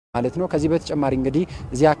ማለት ነው ከዚህ በተጨማሪ እንግዲህ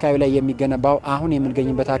እዚህ አካባቢ ላይ የሚገነባው አሁን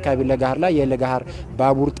የምንገኝበት አካባቢ ለገሃር ላይ የለገሃር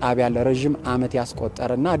ባቡር ጣቢያ ለረጅም ዓመት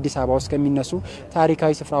ያስቆጠረና አዲስ አበባ ውስጥ ከሚነሱ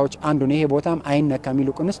ታሪካዊ ስፍራዎች አንዱ ነው። ይሄ ቦታም አይነካም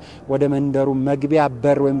ይልቁንስ ወደ መንደሩ መግቢያ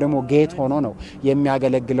በር ወይም ደግሞ ጌት ሆኖ ነው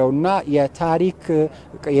የሚያገለግለውና የታሪክ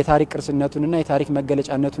ቅርስነቱንና የታሪክ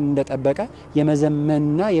መገለጫነቱን እንደጠበቀ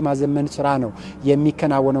የመዘመንና የማዘመን ስራ ነው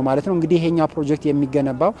የሚከናወነው ማለት ነው። እንግዲህ ይሄኛው ፕሮጀክት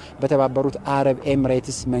የሚገነባው በተባበሩት አረብ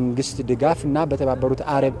ኤሚሬትስ መንግስት ድጋፍና በተባበሩት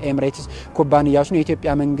አረብ ኤሚሬትስ ኩባንያዎች ነው።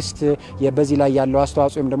 የኢትዮጵያ መንግስት በዚህ ላይ ያለው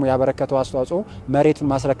አስተዋጽኦ ወይም ደግሞ ያበረከተው አስተዋጽኦ መሬቱን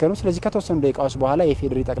ማስረከብ ነው። ስለዚህ ከተወሰኑ ደቂቃዎች በኋላ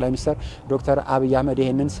የፌዴራል ጠቅላይ ሚኒስትር ዶክተር አብይ አህመድ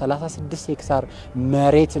ይሄንን 36 ሄክታር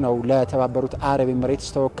መሬት ነው ለተባበሩት አረብ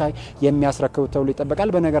ኤሚሬትስ ተወካይ የሚያስረክቡት ተብሎ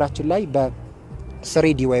ይጠበቃል። በነገራችን ላይ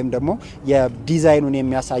በ3D ወይም ደግሞ የዲዛይኑን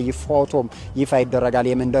የሚያሳይ ፎቶም ይፋ ይደረጋል።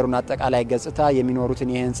 የመንደሩን አጠቃላይ ገጽታ የሚኖሩትን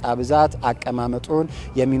የህንጻ ብዛት አቀማመጡን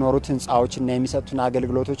የሚኖሩት ህንጻዎችና የሚሰጡትን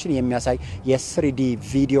አገልግሎቶችን የሚያሳይ የ3D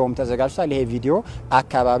ቪዲዮም ተዘጋጅቷል። ይሄ ቪዲዮ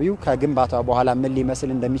አካባቢው ከግንባታው በኋላ ምን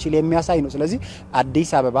ሊመስል እንደሚችል የሚያሳይ ነው። ስለዚህ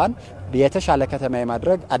አዲስ አበባን የተሻለ ከተማ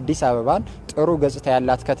የማድረግ አዲስ አበባን ጥሩ ገጽታ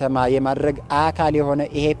ያላት ከተማ የማድረግ አካል የሆነ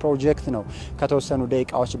ይሄ ፕሮጀክት ነው ከተወሰኑ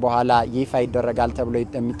ደቂቃዎች በኋላ ይፋ ይደረጋል ተብሎ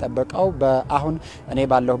የሚጠበቀው። በአሁን እኔ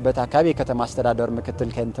ባለሁበት አካባቢ የከተማ አስተዳደር ምክትል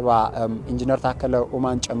ከንቲባ ኢንጂነር ታከለ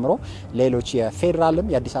ኡማን ጨምሮ ሌሎች የፌደራልም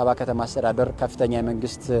የአዲስ አበባ ከተማ አስተዳደር ከፍተኛ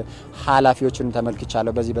የመንግስት ኃላፊዎችን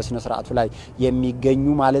ተመልክቻለሁ በዚህ በስነ ስርዓቱ ላይ የሚገኙ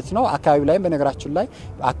ማለት ነው። አካባቢው ላይ በነገራችን ላይ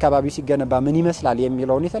አካባቢው ሲገነባ ምን ይመስላል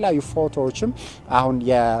የሚለውን የተለያዩ ፎቶዎችም አሁን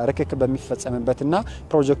የርክክ በሚፈጸምበትና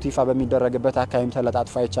ፕሮጀክቱ ይፋ በሚደረግበት አካባቢም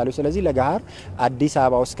ተለጣጥፎ አይቻሉ። ስለዚህ ለገሃር አዲስ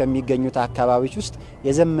አበባ ውስጥ ከሚገኙት አካባቢዎች ውስጥ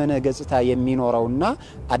የዘመነ ገጽታ የሚኖረውና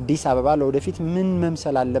አዲስ አበባ ለወደፊት ምን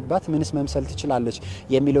መምሰል አለባት ምንስ መምሰል ትችላለች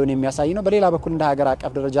የሚለውን የሚያሳይ ነው። በሌላ በኩል እንደ ሀገር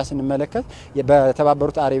አቀፍ ደረጃ ስንመለከት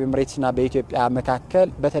በተባበሩት አረብ ኤሚሬትስና በኢትዮጵያ መካከል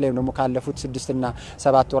በተለይም ደግሞ ካለፉት 6 እና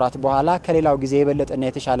 7 ወራት በኋላ ከሌላው ጊዜ የበለጠና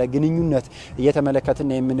የተሻለ ግንኙነት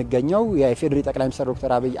እየተመለከተን የምንገኘው የፌዴራል ጠቅላይ ሚኒስትር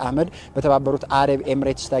ዶክተር አብይ አህመድ በተባበሩት አረብ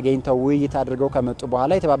ኤሚሬትስ ተገኝተው ውይይት አድርገው ከመጡ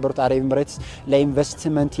በኋላ የተባበሩት አረብ ኤሚሬትስ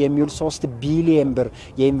ለኢንቨስትመንት የሚውል 3 ቢሊዮን ብር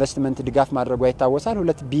የኢንቨስትመንት ድጋፍ ማድረጉ ይታወሳል።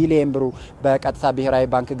 2 ቢሊዮን ብሩ በቀጥታ ብሔራዊ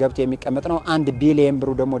ባንክ ገብቶ የሚቀመጥ ነው። 1 ቢሊዮን ብሩ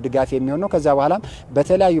ደግሞ ድጋፍ የሚሆን ነው። ከዛ በኋላ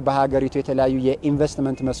በተለያዩ በሀገሪቱ የተለያዩ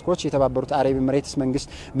የኢንቨስትመንት መስኮች የተባበሩት አረብ ኤሚሬትስ መንግስት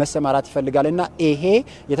መሰማራት ይፈልጋልና ይሄ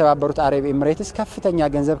የተባበሩት አረብ ኤሚሬትስ ከፍተኛ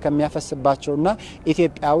ገንዘብ ከሚያፈስባቸውና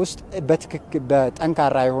ኢትዮጵያ ውስጥ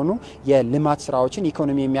በጠንካራ የሆኑ የልማት ስራዎችን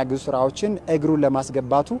ኢኮኖሚ የሚያግዙ ስራዎችን እግሩን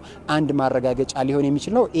ለማስገባቱ አንድ ማረጋገጫ ሊሆን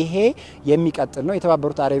የሚችል ነው። ይሄ የሚቀጥል ነው።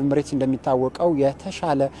 የተባበሩት አረብ ኤሚሬትስ እንደሚታወቀው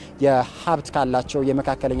የተሻለ የሀብት ካላቸው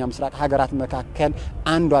የመካከለኛ ምስራቅ ሀገራት መካከል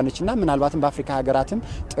አንዷ ነችና ምናልባትም በአፍሪካ ሀገራትም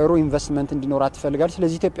ጥሩ ኢንቨስትመንት እንዲኖራት ትፈልጋለች።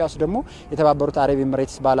 ስለዚህ ኢትዮጵያ ውስጥ ደግሞ የተባበሩት አረብ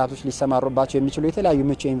ኤሚሬትስ ባለሀብቶች ሊሰማሩባቸው የሚችሉ የተለያዩ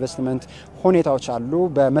ምቹ ኢንቨስትመንት ሁኔታዎች አሉ።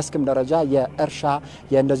 በመስክም ደረጃ የእርሻ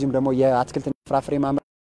እንደዚሁም ደግሞ የአትክልትና ፍራፍሬ ማምረት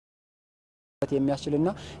የሚያስችልና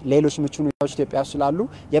ሌሎች ምቹ ሁኔታዎች ኢትዮጵያ ውስጥ ስላሉ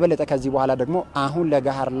የበለጠ ከዚህ በኋላ ደግሞ አሁን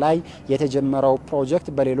ለገሃር ላይ የተጀመረው ፕሮጀክት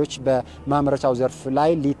በሌሎች በማምረቻው ዘርፍ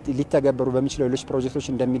ላይ ሊተገበሩ በሚችሉ ሌሎች ፕሮጀክቶች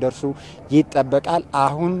እንደሚደርሱ ይጠበቃል።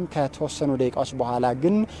 አሁን ከተወሰኑ ደቂቃዎች በኋላ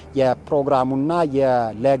ግን የፕሮግራሙና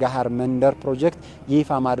የለገሃር መንደር ፕሮጀክት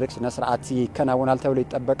ይፋ ማድረግ ስነ ስርዓት ይከናወናል ተብሎ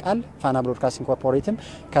ይጠበቃል። ፋና ብሮድካስቲንግ ኮርፖሬትም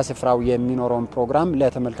ከስፍራው የሚኖረውን ፕሮግራም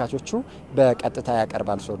ለተመልካቾቹ በቀጥታ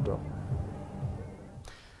ያቀርባል። ሶዶ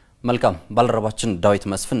መልካም ባልደረባችን ዳዊት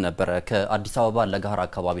መስፍን ነበር ከአዲስ አበባ ለገሃር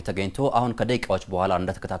አካባቢ ተገኝቶ አሁን ከደቂቃዎች በኋላ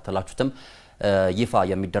እንደተከታተላችሁትም ይፋ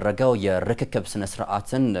የሚደረገው የርክክብ ስነ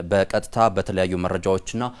ስርዓትን በቀጥታ በተለያዩ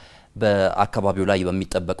መረጃዎችና በአካባቢው ላይ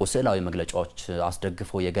በሚጠበቁ ስዕላዊ መግለጫዎች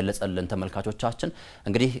አስደግፎ የገለጸልን ተመልካቾቻችን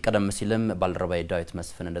እንግዲህ ቀደም ሲልም ባልደረባይ ዳዊት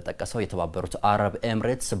መስፍን እንደተጠቀሰው የተባበሩት አረብ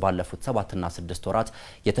ኤሚሬትስ ባለፉት 7 እና 6 ወራት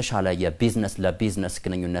የተሻለ የቢዝነስ ለቢዝነስ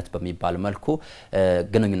ግንኙነት በሚባል መልኩ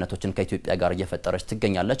ግንኙነቶችን ከኢትዮጵያ ጋር እየፈጠረች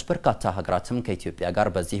ትገኛለች። በርካታ ሀገራትም ከኢትዮጵያ ጋር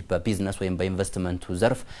በዚህ በቢዝነስ ወይም በኢንቨስትመንቱ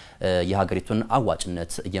ዘርፍ የሀገሪቱን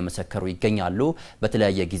አዋጭነት እየመሰከሩ ይገኛሉ።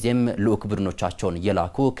 በተለያየ ጊዜም ልኡክ ቡድኖቻቸውን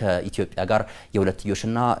የላኩ ከኢትዮጵያ ጋር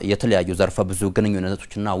የሁለትዮሽና የተለያዩ ዘርፈ ብዙ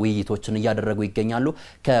ግንኙነቶችና ውይይቶችን እያደረጉ ይገኛሉ።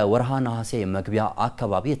 ከወርሃ ነሐሴ መግቢያ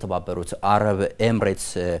አካባቢ የተባበሩት አረብ ኤሚሬትስ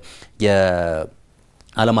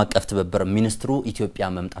ዓለም አቀፍ ትብብር ሚኒስትሩ ኢትዮጵያ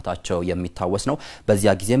መምጣታቸው የሚታወስ ነው።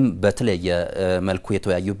 በዚያ ጊዜም በተለየ መልኩ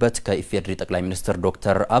የተወያዩበት ከኢፌዴሪ ጠቅላይ ሚኒስትር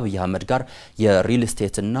ዶክተር አብይ አህመድ ጋር የሪል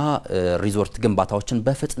ስቴትና ሪዞርት ግንባታዎችን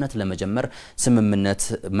በፍጥነት ለመጀመር ስምምነት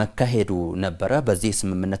መካሄዱ ነበረ። በዚህ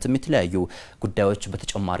ስምምነትም የተለያዩ ጉዳዮች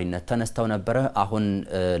በተጨማሪነት ተነስተው ነበረ። አሁን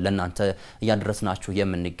ለናንተ እያደረስናችሁ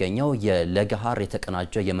የምንገኘው የለገሃር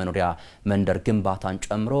የተቀናጀ የመኖሪያ መንደር ግንባታን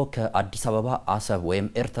ጨምሮ ከአዲስ አበባ አሰብ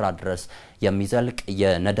ወይም ኤርትራ ድረስ የሚዘልቅ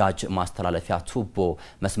የነዳጅ ማስተላለፊያ ቱቦ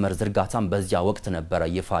መስመር ዝርጋታም በዚያ ወቅት ነበረ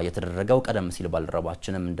ይፋ የተደረገው። ቀደም ሲል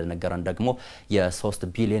ባልደረባችንም እንደነገረን ደግሞ የ3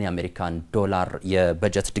 ቢሊዮን የአሜሪካን ዶላር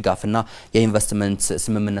የበጀት ድጋፍና የኢንቨስትመንት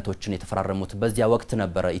ስምምነቶችን የተፈራረሙት በዚያ ወቅት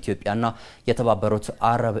ነበረ ኢትዮጵያና የተባበሩት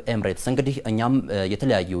አረብ ኤምሬትስ። እንግዲህ እኛም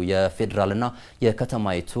የተለያዩ የፌደራልና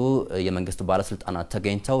የከተማይቱ የመንግስት ባለስልጣናት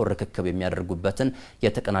ተገኝተው ርክክብ የሚያደርጉበትን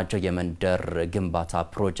የተቀናጀ የመንደር ግንባታ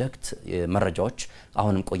ፕሮጀክት መረጃዎች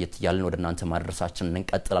አሁንም ቆየት ያለን ወደ እናንተ ማድረሳችንን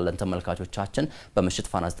እንቀጥላለን። ተመልካቾቻችን በምሽት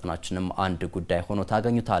ፋና ዘጠናችንም አንድ ጉዳይ ሆኖ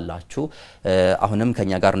ታገኙታላችሁ። አሁንም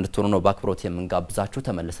ከኛ ጋር እንድትሆኑ ነው በአክብሮት የምንጋብዛችሁ።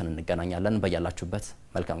 ተመልሰን እንገናኛለን። በያላችሁበት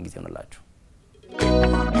መልካም ጊዜ ይሁንላችሁ።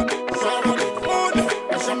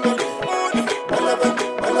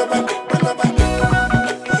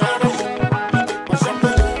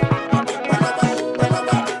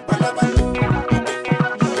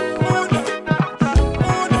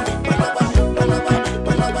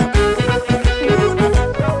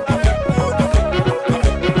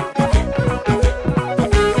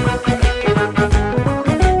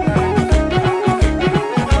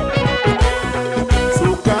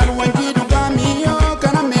 Sukan wangi duga miyo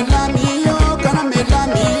kana mela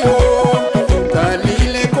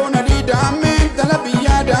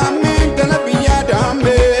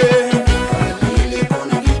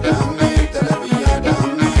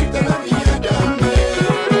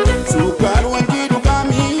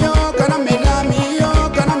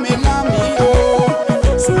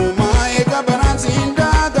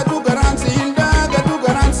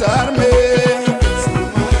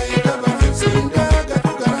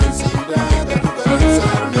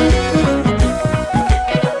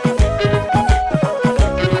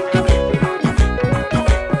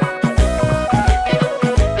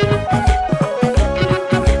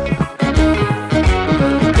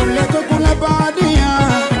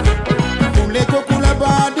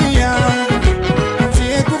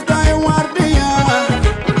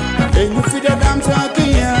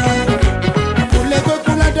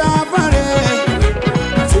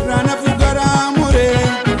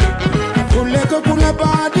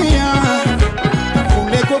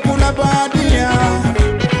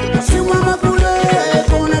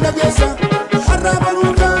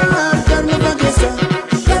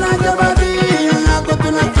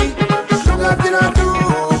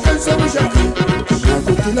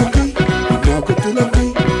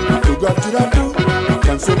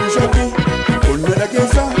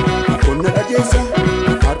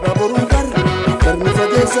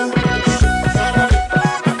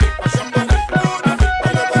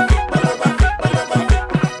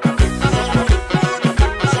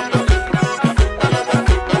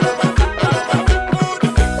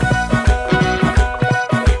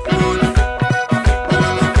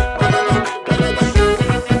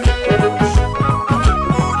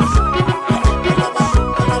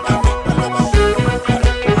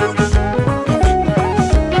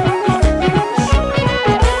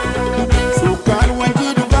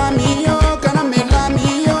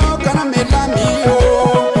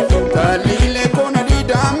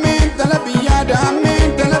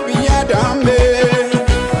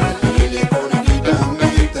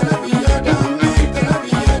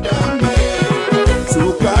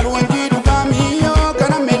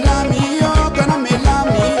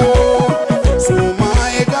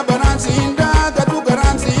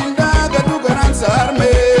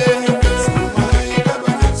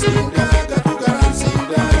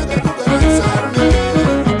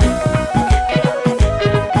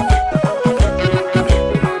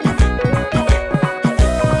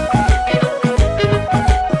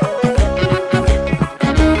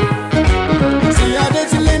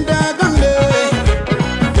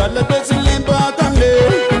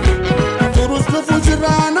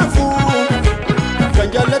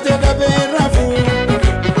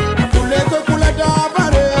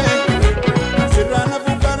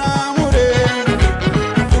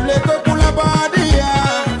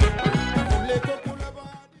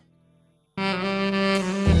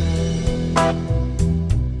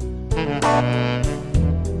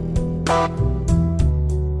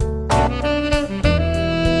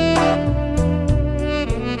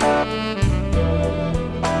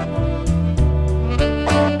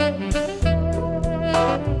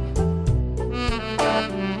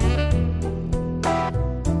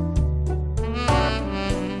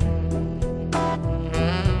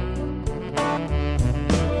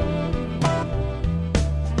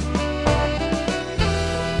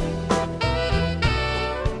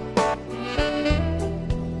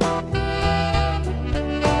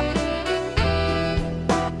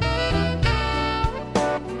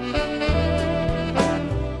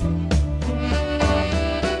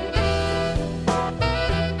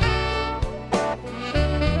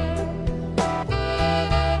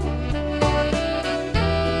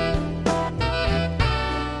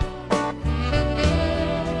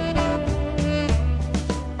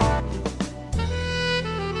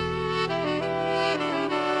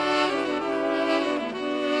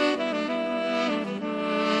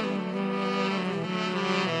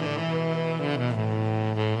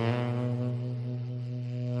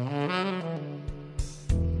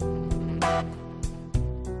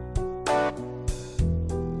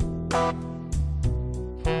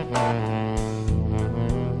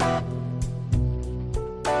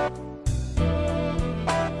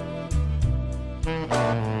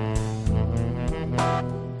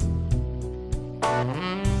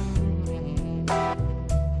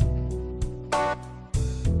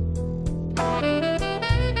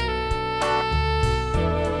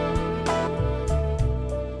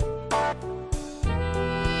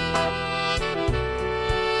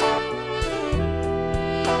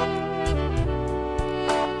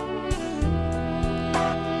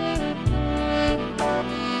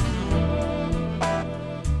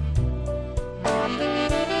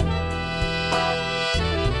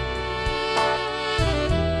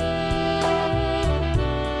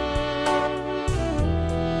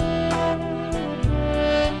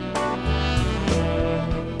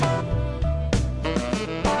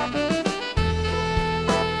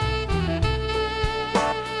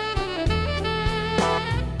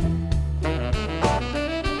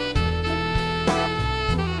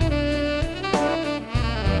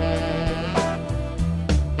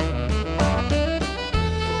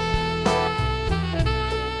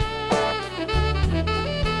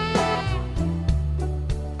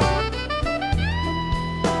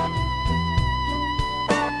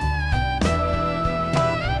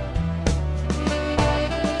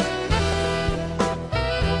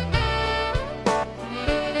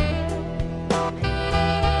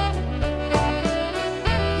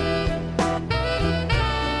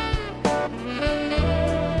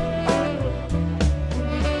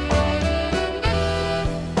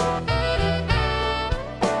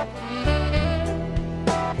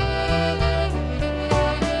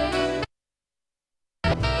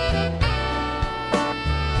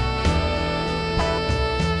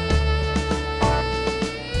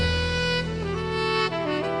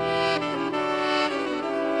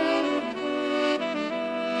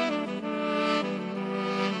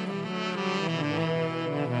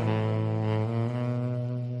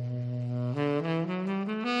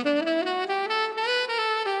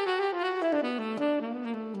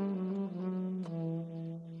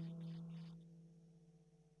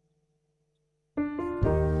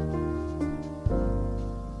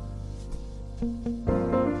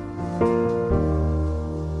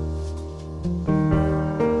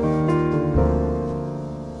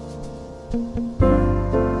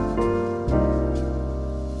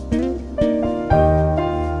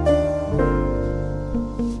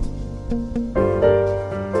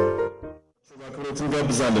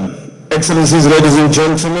Excellencies, ladies and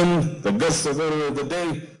gentlemen, the guest of honor of the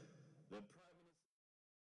day,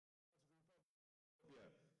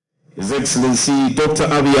 His Excellency Dr.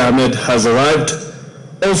 Abiy Ahmed has arrived.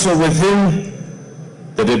 Also with him,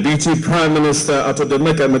 the Deputy Prime Minister Ato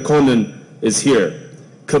Demeke Mekonnen is here.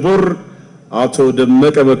 Kabur Ato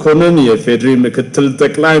Demeke Mekonnen, የፌድሪ ምክትል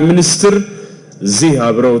ጠቅላይ ሚኒስትር እዚህ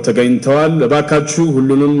አብረው ተገኝተዋል። እባካችሁ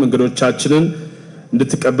ሁሉንም እንግዶቻችንን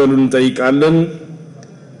እንድትቀበሉን እንጠይቃለን።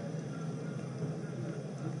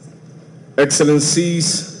 Excellencies,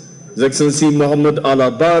 His Excellency Mohammed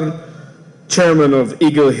Al-Abar, Chairman of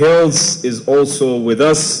Eagle Hills, is also with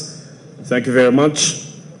us. Thank you very much.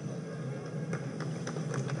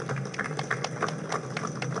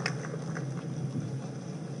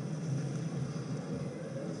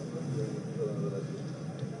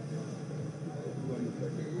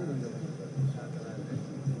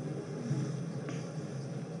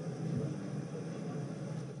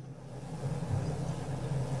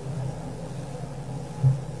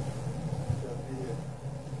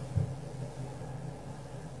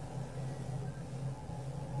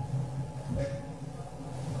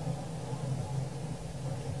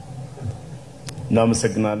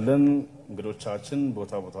 እናመሰግናለን እንግዶቻችን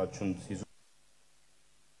ቦታችሁን ሲይዙ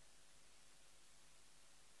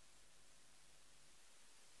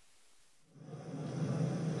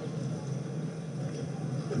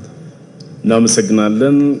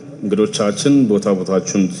እናመሰግናለን እንግዶቻችን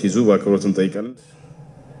ቦታችሁን ሲይዙ በአክብሮት እንጠይቃለን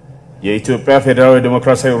የኢትዮጵያ ፌደራላዊ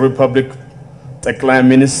ዲሞክራሲያዊ ሪፐብሊክ ጠቅላይ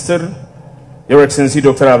ሚኒስትር Your Excellency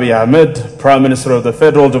Dr. Abiy Ahmed, Prime Minister of the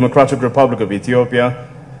Federal Democratic Republic of Ethiopia,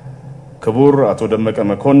 Kabur Ato Demeke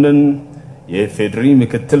Mekonnen, የፌድሪ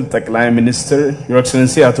ምክትል ጠቅላይ ሚኒስትር Your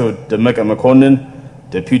Excellency Ato Demeke Mekonnen,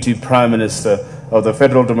 Deputy Prime Minister of the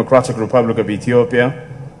Federal Democratic Republic of Ethiopia,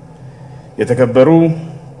 የተከበሩ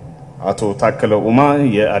አቶ ታከለ ኡማ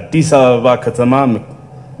የአዲስ አበባ ከተማ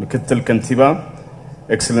ምክትል ከንቲባ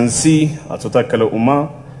Excellency አቶ ታከለ ኡማ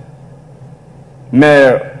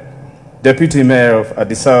Mayor Deputy Mayor of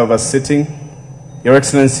Addis Ababa City, Your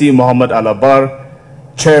Excellency Mohammed Al-Abar,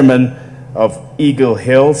 Chairman of Eagle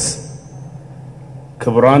Hills,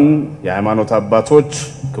 ክብራን የሃይማኖት አባቶች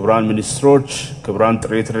ክብራን ሚኒስትሮች ክብራን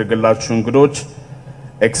ጥሪ የተደረገላችሁ እንግዶች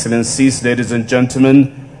Excellencies, ladies and gentlemen,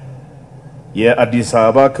 የአዲስ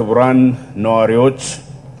አበባ ክብራን ነዋሪዎች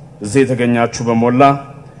እዚህ የተገኛችሁ በመላ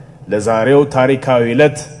ለዛሬው ታሪካዊ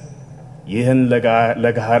ዕለት ይህን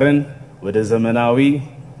ለገሃርን ወደ ዘመናዊ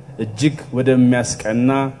እጅግ ወደሚያስቀና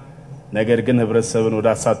ነገር ግን ህብረተሰብን ወደ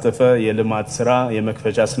አሳተፈ የልማት ስራ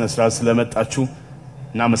የመክፈቻ ስነ ስርዓት ስለመጣችሁ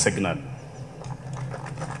እናመሰግናለን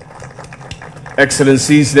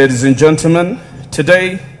Excellencies, ladies and gentlemen, today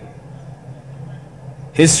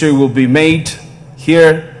history will be made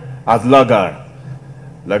here at Leghar.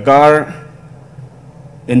 Leghar,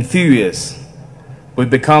 in few years, will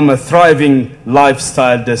become a thriving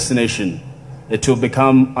lifestyle destination. It will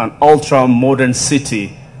become an ultra-modern city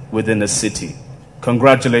within a city.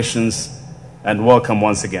 Congratulations and welcome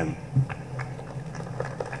once again.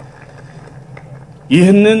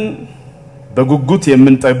 ይህንን በጉጉት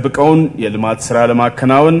የምንጠብቀውን የልማት ስራ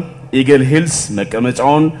ለማከናወን Eagle Hills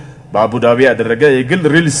መቀመጫውን በአቡ ዳቢ ያደረገ የግል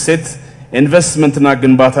ሪል ስቴት ኢንቨስትመንትና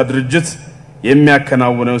ግንባታ ድርጅት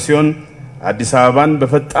የሚያከናውነው ሲሆን አዲስ አበባን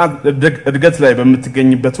በፈጣን እድገት ላይ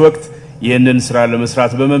በምትገኝበት ወቅት ይህንን ስራ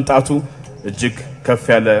ለመስራት በመምጣቱ እጅግ ከፍ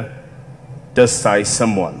ያለ ደስታ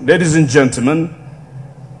ይሰማዋል Ladies and gentlemen,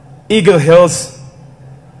 Eagle Hills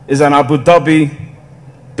is an Abu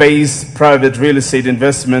Dhabi-based private real estate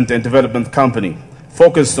investment and development company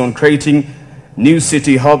focused on creating new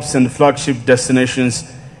city hubs and flagship destinations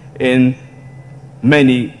in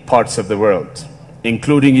many parts of the world,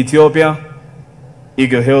 including Ethiopia.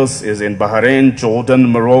 Eagle Hills is in Bahrain, Jordan,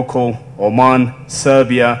 Morocco, Oman,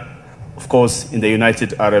 Serbia, of course in the United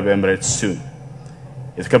Arab Emirates soon.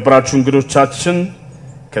 የተከበራችሁ እንግዶቻችን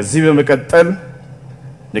ከዚህ በመቀጠል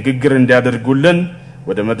ንግግር እንዲያደርጉልን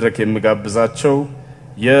ወደ መድረክ የምጋብዛቸው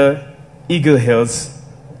የኢግል ሂልስ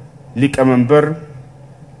ሊቀመንበር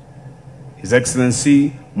His Excellency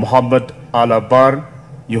Mohammed Al-Abar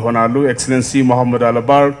ይሆናሉ Excellency Mohammed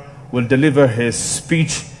Al-Abar will deliver his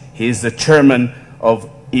speech. He is the chairman of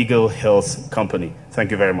Eagle Hills Company. Thank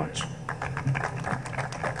you very much.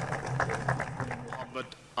 Mohammed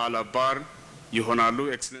Al-Abar ይሆናሉ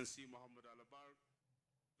Excellency Mohammed Al-Abar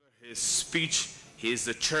his speech. He is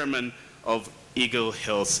the chairman of Eagle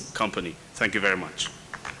Hills Company. Thank you very much.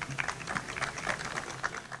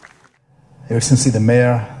 Your Excellency the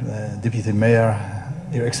Mayor, the Deputy Mayor,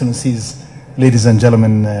 Your Excellencies, ladies and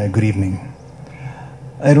gentlemen, good evening.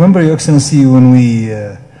 I remember, Your Excellency, when we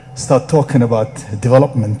start talking about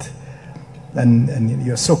development, and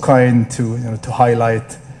you're so kind to to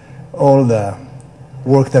highlight all the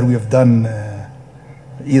work that we have done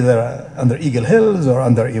either under Eagle Hills or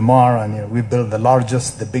under Imar, and we built the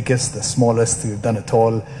largest, the biggest, the smallest, we've done it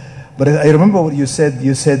all. But I remember what you said.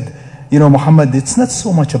 You said, Muhammad, it's not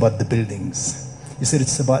so much about the buildings. You said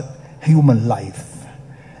it's about human life,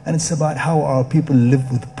 and it's about how our people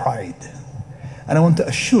live with pride. And I want to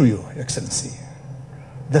assure you, Your Excellency,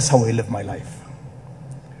 that's how I live my life.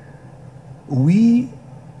 We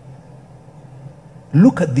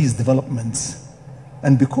look at these developments,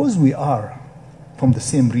 and because we are from the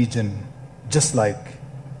same region, just like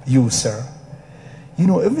you, sir,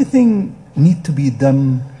 everything needs to be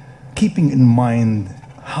done keeping in mind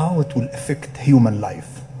how it will affect human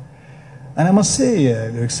life. And I must say,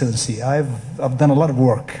 Your Excellency, I've done a lot of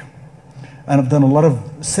work, and I've done a lot of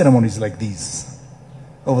ceremonies like these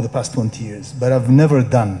over the past 20 years, but I've never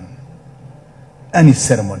done any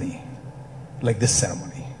ceremony like this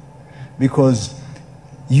ceremony, because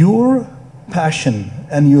your passion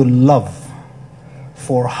and your love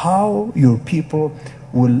for how your people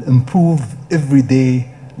will improve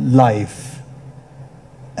everyday life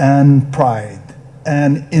and pride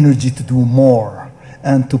and energy to do more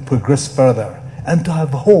and to progress further and to have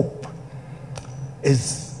hope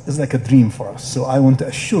is like a dream for us. So I want to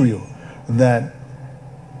assure you that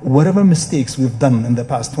whatever mistakes we've done in the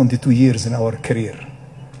past 22 years in our career,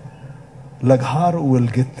 Leghar will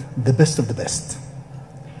get the best of the best.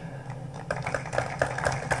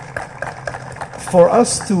 For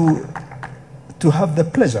us to have the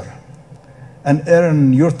pleasure and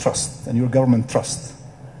earn your trust and your government trust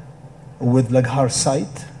with Leghar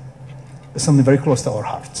site is something very close to our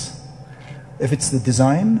hearts. If it's the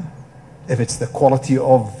design, if it's the quality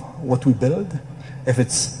of what we build, if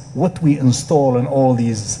it's what we install in all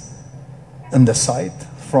these in the site,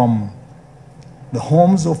 from the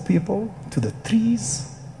homes of people to the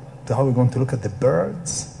trees, to how we're going to look at the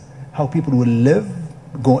birds, how people will live,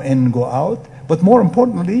 go in, go out, but more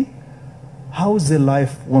importantly, how is their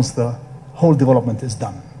life once the whole development is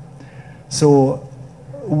done. So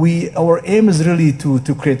our aim is really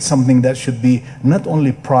to create something that should be not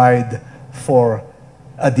only pride for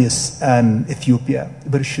Addis and Ethiopia,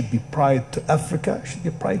 but it should be pride to Africa, it should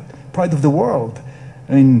be pride of the world.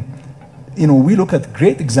 I mean, we look at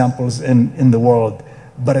great examples in the world,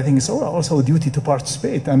 but I think it's also a duty to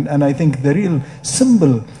participate. And I think the real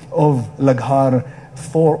symbol of Leghar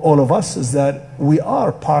for all of us is that we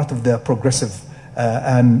are part of the progressive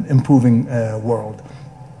and improving world.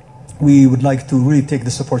 We would like to really take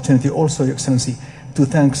this opportunity also, Your Excellency, to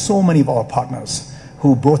thank so many of our partners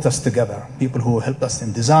who brought us together, people who helped us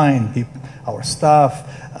in design, our staff,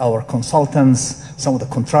 our consultants, some of the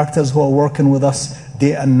contractors who are working with us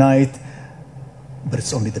day and night. But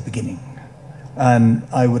it's only the beginning. And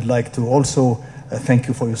I would like to also thank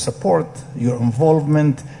you for your support, your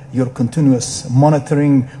involvement, your continuous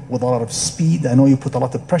monitoring with a lot of speed. I know you put a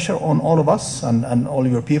lot of pressure on all of us and all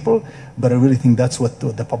your people, but I really think that's what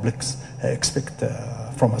the public expect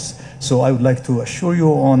from us. So I would like to assure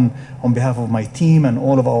you on behalf of my team and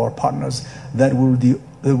all of our partners that we'll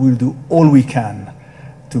do all we can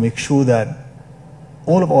to make sure that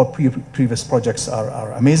all of our previous projects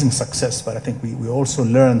are amazing success, but I think we also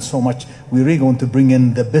learned so much. We're really going to bring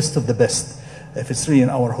in the best of the best. If it's really in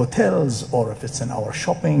our hotels, or if it's in our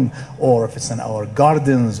shopping, or if it's in our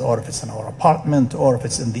gardens, or if it's in our apartment, or if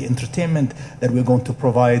it's in the entertainment that we're going to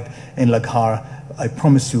provide in Leghar, I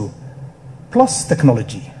promise you, plus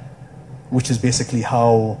technology, which is basically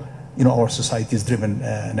how our society is driven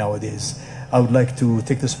nowadays. I would like to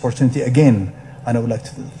take this opportunity again, and I would like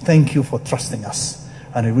to thank you for trusting us.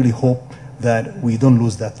 And I really hope that we don't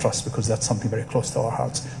lose that trust, because that's something very close to our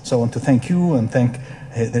hearts. So I want to thank you and thank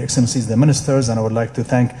Their Excellencies, the ministers, and I would like to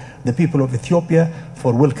thank the people of Ethiopia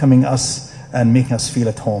for welcoming us and making us feel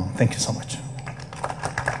at home. Thank you so much.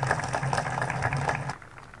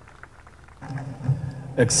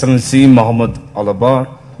 Excellency Mohammed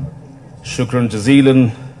Alabar, Shukran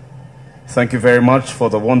Jazilan, thank you very much for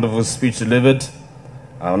the wonderful speech delivered.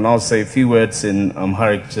 I'll now say a few words in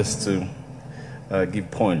Amharic just to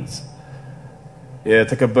give points.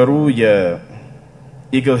 የተከበሩ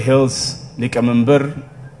የኢግል ሂልስ ሊቀመንበር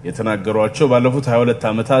የተናገሯቸው ባለፉት 22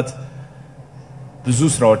 ዓመታት ብዙ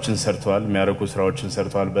ስራዎችን ሰርተዋል፣ የሚያረኩ ስራዎችን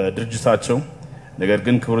ሰርተዋል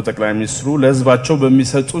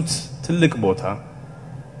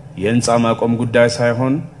የህንጻ ማቆም ጉዳይ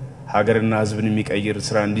ሳይሆን ሀገርና ህዝብን የሚቀይር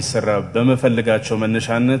ስራ እንዲሰራ በመፈልጋቸው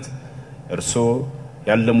መነሻነት እርሶ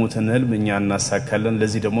ያለሙትን ህልም እኛ እናሳካለን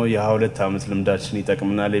ለዚህ ደግሞ የ22 ዓመት ልምዳችን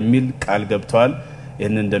ይጠቅምናል የሚል ቃል ገብተዋል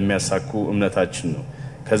ይህንን እንደሚያሳኩ እምነታችን ነው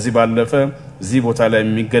ከዚህ ባለፈ እዚህ ቦታ ላይ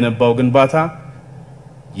የሚገነባው ግንባታ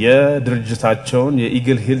የድርጅታቸውን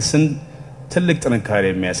የኢግል ሂልስን ትልቅ ጥንካሬ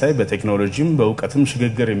የሚያሳይ በቴክኖሎጂም በእውቀትም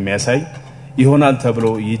ሽግግር የሚያሳይ ይሆናል ተብሎ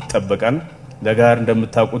ይጠበቃል ለጋር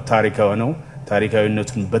እንደምታውቁት ታሪካዊ ነው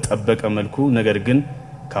ታሪካዊነቱን በጠበቀ መልኩ ነገር ግን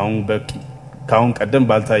ካሁን ቀደም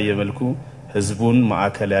ባልታየ መልኩ ህዝቡን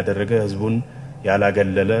ማዕከል ያደረገ ህዝቡን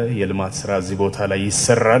ያላገለለ የልማት ስራ እዚህ ቦታ ላይ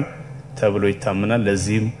ይሰራል ተብሎ ይታመናል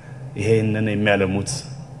ለዚህም ይሄንን የሚያለሙት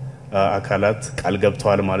አካላት ቃል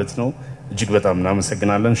ገብተዋል ማለት ነው እጅግ በጣም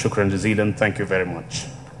እናመሰግናለን ሹክራን ጀዚለን thank you very much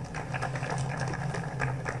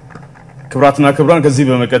ክብራትና ክብራን ከዚህ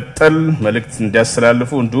በመቀጠል መልእክት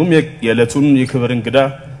እንዲያስተላልፉ እንዲሁም የዕለቱን የክብር እንግዳ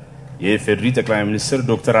የፌድሪ ጠቅላይ ሚኒስትር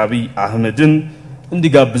ዶክተር አብይ አህመድን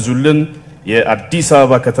እንዲጋብዙልን የአዲስ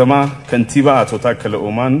አበባ ከተማ ከንቲባ አቶ ታከለ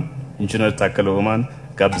ኡማን ኢንጂነር ታከለ ኡማን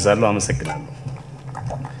ጋብዛለሁ አመሰግናለሁ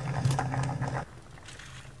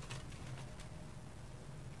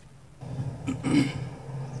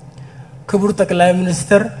ክቡር ጠቅላይ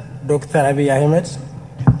ሚኒስትር ዶክተር አብይ አህመድ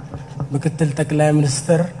ምክትል ጠቅላይ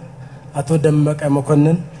ሚኒስትር አቶ ደመቀ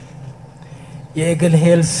መኮንን የኢግል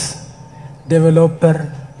ሂልስ ዴቨሎፐር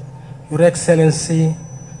ዩር ኤክሰለንሲ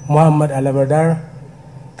ሙሐመድ አለበዳር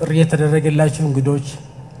ጥሪ የተደረገላችሁ እንግዶች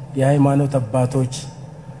የሃይማኖት አባቶች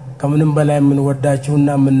ከምንም በላይ የምንወዳችሁና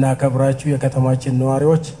የምናከብራችሁ የከተማችን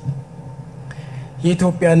ነዋሪዎች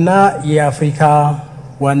የኢትዮጵያና የአፍሪካ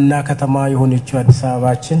ዋና ከተማ የሆነችው አዲስ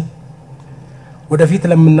አበባችን ወደፊት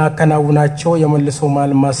ለምናከናውናቸው የመልሶ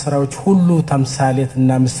ማልማት ስራዎች ሁሉ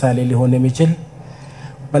ተምሳሌትና ምሳሌ ሊሆን የሚችል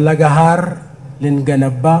በለገሃር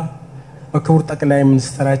ልንገነባ በክቡር ጠቅላይ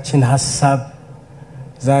ሚኒስትራችን ሐሳብ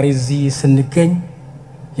ዛሬ እዚህ ስንገኝ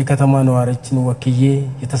የከተማ ነዋሪዎችን ወክዬ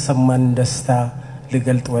የተሰማን ደስታ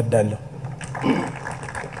ልገልጥ ወዳለሁ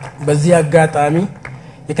በዚህ አጋጣሚ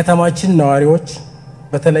የከተማችን ነዋሪዎች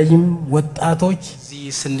በተለይም ወጣቶች እዚህ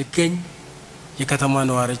ስንገኝ የከተማ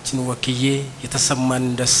ነዋሪዎችን ወክዬ የተሰማን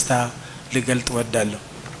ደስታ ልገልጥ ወዳለሁ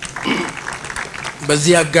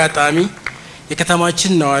በዚህ አጋጣሚ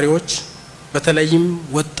የከተማችን ነዋሪዎች በተለይም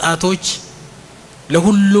ወጣቶች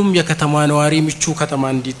ለሁሉም የከተማ ነዋሪ ምቹ ከተማ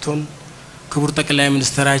እንዲትሆን ክቡር ጠቅላይ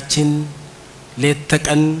ሚኒስትራችን ሌት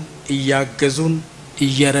ተቀን እያገዙን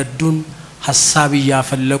እየረዱን ሐሳብ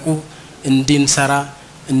ያፈለቁ እንድንሰራ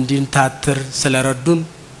እንድንታትር ስለረዱን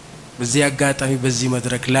በዚህ አጋጣሚ በዚህ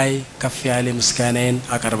መድረክ ላይ ከፍ ያለ ምስጋናዬን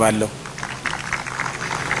አቀርባለሁ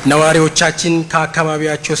ነዋሪዎቻችን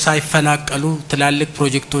ከአካባቢያቸው ሳይፈናቀሉ ትላልቅ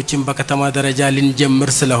ፕሮጀክቶችን በከተማ ደረጃ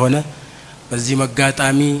ልንጀምር ስለሆነ በዚህ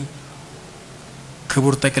መጋጣሚ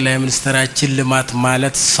ክቡር ጠቅላይ ሚኒስትራችን ልማት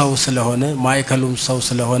ማለት ሰው ስለሆነ ማይከሉም ሰው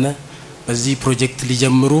ስለሆነ በዚህ ፕሮጀክት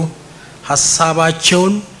ሊጀምሩ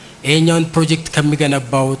ሐሳባቸውን ይሄኛውን ፕሮጀክት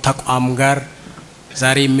ከሚገነባው ተቋም ጋር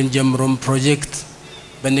ዛሬ የምንጀምረው ፕሮጀክት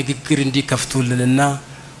በንግግር እንዲከፍቱልንና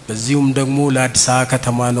በዚሁም ደግሞ ለአዲስ አበባ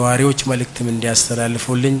ከተማ ነዋሪዎች መልእክትም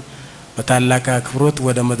እንዲያስተላልፉልኝ በታላቅ አክብሮት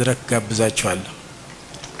ወደ መድረክ ጋብዛቸዋለሁ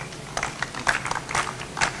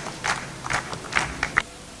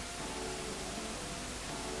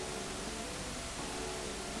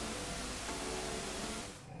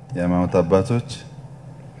የሃይማኖት አባቶች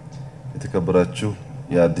የተከበራችሁ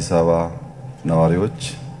የአዲስ አበባ ነዋሪዎች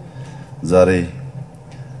ዛሬ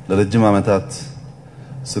ለረጅም ዓመታት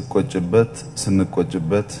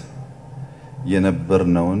ስንቆጭበት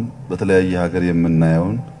የነበርነውን በተለያየ ሀገር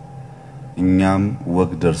የምናየውን እኛም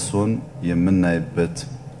ወግ ደርሶን የምናይበት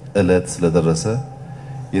ዕለት ስለደረሰ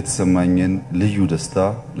የተሰማኝን ልዩ ደስታ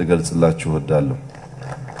ልገልጽላችሁ እወዳለሁ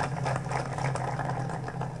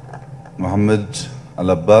መሐመድ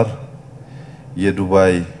አለባር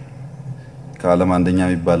የዱባይ ከዓለም አንደኛ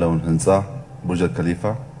የሚባለውን ህንጻ ቡርጅ ከሊፋ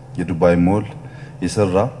የዱባይ ሞል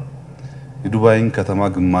የሰራ የዱባይን ከተማ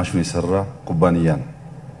ግማሹን የሰራ ኩባንያ ነው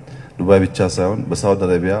ዱባይ ብቻ ሳይሆን በሳውዲ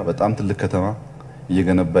አረቢያ በጣም ትልቅ ከተማ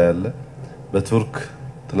እየገነባ ያለ በቱርክ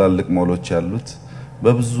ትላልቅ ሞሎች ያሉት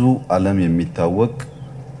በብዙ ዓለም የሚታወቅ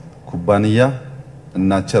ኩባንያ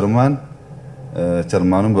እና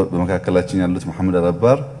ቸርማኑን በመካከላችን ያሉት መሐመድ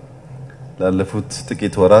አለባር ላለፉት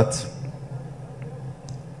ጥቂት ወራት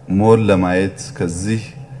ሞል ለማየት ከዚህ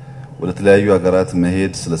ወደ ተለያዩ ሀገራት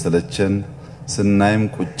መሄድ ስለሰለቸን ስናይም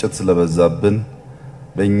ቁጭት ስለበዛብን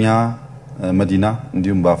በእኛ መዲና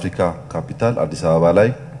እንዲሁም በአፍሪካ ካፒታል አዲስ አበባ ላይ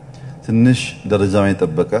ትንሽ ደረጃውን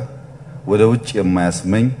የጠበቀ ወደ ውጭ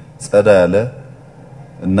የማያስመኝ ጸዳ ያለ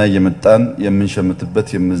እና የመጣን የምንሸምትበት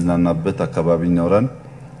የምንዝናናበት አካባቢ ነውራን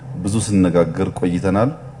ብዙ ስንነጋገር ቆይተናል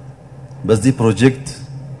በዚህ ፕሮጀክት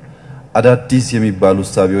አዳዲስ የሚባሉ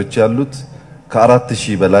ሳቢዎች ያሉት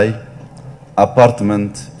ከ4000 በላይ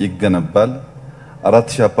አፓርትመንት ይገነባል።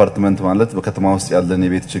 4000 አፓርትመንት ማለት በከተማ ውስጥ ያለን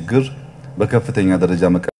የቤት ችግር በከፍተኛ ደረጃ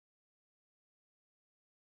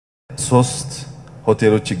 3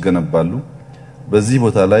 ሆቴሎች ይገነባሉ። በዚህ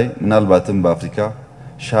ቦታ ላይ ምናልባትም በአፍሪካ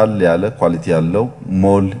ሻል ያለ ኳሊቲ ያለው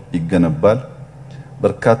ሞል ይገነባል።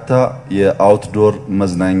 በርካታ የአውትዶር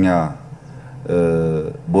መዝናኛ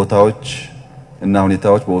ቦታዎች እና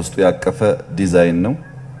ሁኔታዎች በውስጡ ያቀፈ ዲዛይን ነው።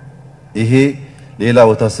 ይሄ ሌላ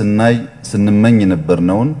ቦታ ስንመኝ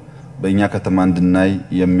ነበርነውን በእኛ ከተማ እንድናይ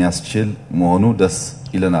የሚያስችል መሆኑ ደስ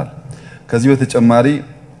ይለናል። ከዚህ በተጨማሪ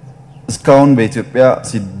እስካሁን በኢትዮጵያ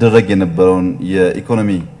ሲደረግ የነበረውን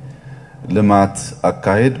የኢኮኖሚ ልማት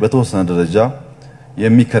አካሄድ በተወሰነ ደረጃ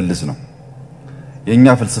የሚከልስ ነው። የኛ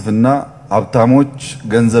ፍልስፍና ሀብታሞች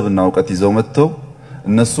ገንዘብና ዕውቀት ይዘው መጥተው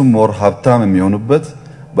እነሱም ሞር ሀብታም የሚሆኑበት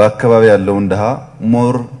በአካባቢ ያለውን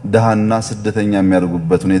ሞር ደሃና ስደተኛ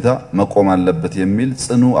የሚያደርጉበት ሁኔታ መቆም አለበት የሚል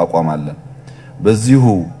ጽኑ አቋም አለን። በዚሁ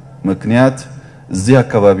ምክንያት እዚህ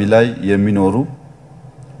አካባቢ ላይ የሚኖሩ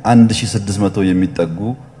 1600 የሚጠጉ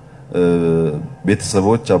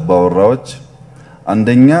ቤተሰቦች አባወራዎች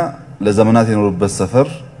አንደኛ ለዘመናት የኖሩበት ሰፈር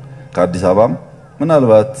ከአዲስ አበባም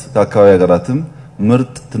ምናልባት ከአካባቢ ሀገራትም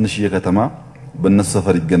ምርጥ ትንሽዬ ከተማ በእነሱ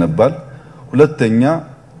ሰፈር ይገነባል። ሁለተኛ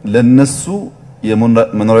ለነሱ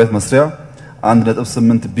የመኖሪያ ቤት መስሪያ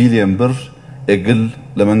 1.8 ቢሊዮን ብር የግል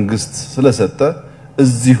ለመንግስት ስለሰጠ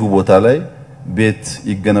እዚሁ ቦታ ላይ ቤት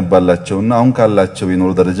ይገነባላቸውና አሁን ካላቸው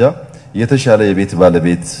የኑሮ ደረጃ የተሻለ የቤት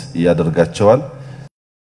ባለቤት ያደርጋቸዋል።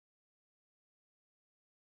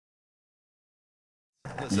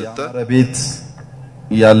 ያማረ ቤት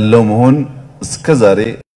ያለው መሆን እስከዛሬ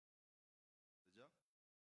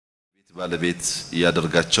ቤት ባለቤት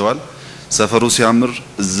ያደርጋቸዋል። ሰፈሩ ሲያምር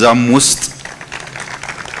እዛም ውስጥ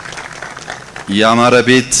ያማረ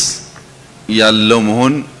ቤት ያለው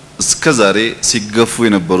መሆን እስከዛሬ ሲገፉ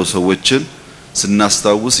የነበሩ ሰዎችን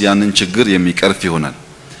ስናስታውስ ያንን ችግር የሚቀርፍ ይሆናል።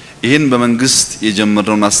 ይህን በመንግስት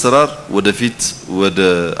የጀመረውን አሰራር ወደፊት ወደ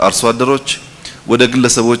አርሶ አደሮች ወደ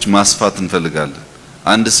ግለሰቦች ማስፋት እንፈልጋለን።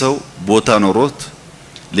 አንድ ሰው ቦታ ኖሮት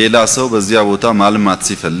ሌላ ሰው በዚያ ቦታ ማልማት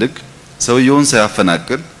ሲፈልግ ሰውየውን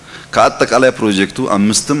ሳያፈናቅል ከአጠቃላይ ፕሮጀክቱ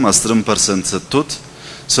 5-10% ሰጥቶት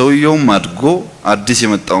ሰውየውም አድጎ አዲስ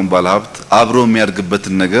የመጣውን ባለሀብት አብሮ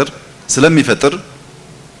የሚያድግበትን ነገር ስለሚፈጥር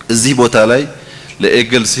እዚህ ቦታ ላይ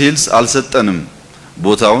ለኤግልስ ሂልስ አልሰጠንም።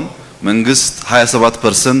 ቦታውን መንግስት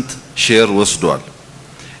 27% ሼር ወስዷል።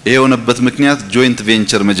 ይሄ የሆነበት ምክንያት ጆይንት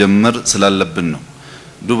ቬንቸር መጀመር ስላለብን ነው።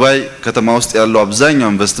 ዱባይ ከተማ ውስጥ ያለው አብዛኛው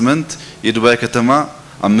ኢንቨስትመንት የዱባይ ከተማ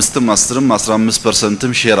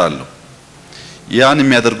 5-10-15% ሼር አለው። ያን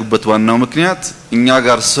የሚያደርጉበት ዋናው ምክንያት እኛ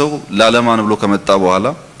ጋር ሰው ላለማን ብሎ ከመጣ በኋላ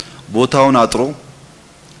ቦታውን አጥሮ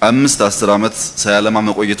 5-10 ዓመት ሳያለማ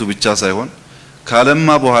መቆየቱ ብቻ ሳይሆን ካለማ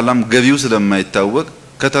በኋላም ገቢው ስለማይታወቅ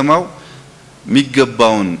ከተማው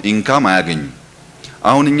የሚገባውን ኢንካም አያገኝም።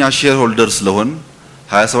 አሁን እኛ ሼር ሆልደር ስለሆን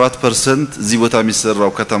 27% እዚህ ቦታ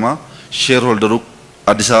የሚሰራው ከተማ ሼር ሆልደሩ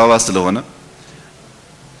አዲስ አበባ ስለሆነ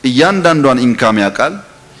እያንዳንዷን ኢንካም ያቃል።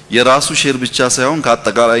 የራሱ ሼር ብቻ ሳይሆን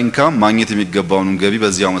ከአጠቃላይ ኢንካም ማግኘት የሚገባውን ገቢ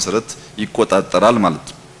በዚያው መሰረት ይቆጣጠራል ማለት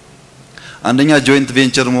ነው። አንደኛ ጆይንት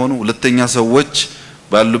ቬንቸር መሆኑ፣ ሁለተኛ ሰዎች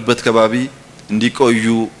ባሉበት ከባቢ እንዲቆዩ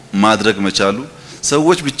ማድረግ መቻሉ።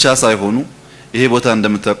 ሰዎች ብቻ ሳይሆኑ ይሄ ቦታ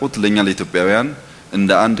እንደምታውቁት ለኛ ለኢትዮጵያውያን እንደ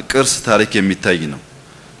አንድ ቅርስ ታሪክ የሚታይ ነው።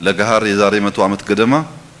 ለገሃር የዛሬ 100 ዓመት ገደማ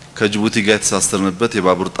ከጅቡቲ ጋር የተሳሰርንበት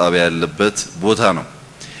የባቡር ጣቢያ ያለበት ቦታ ነው።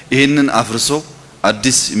 ይሄንን አፍርሶ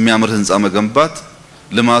አዲስ የሚያምር ህንጻ መገንባት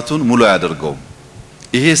ልማቱን ሙሉ ያደርገው።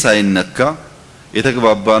 ይሄ ሳይነካ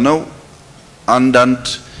የተግባባ ነው። አንዳንድ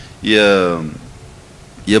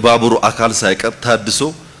የባቡሩ አካል ሳይቀር ታድሶ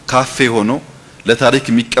ካፌ ሆኖ ለታሪክ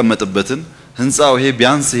የሚቀመጥበትን ህንጻው ይሄ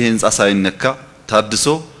ቢያንስ ይሄ ህንጻ ሳይነካ ታድሶ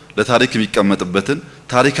ለታሪክ የሚቀመጥበትን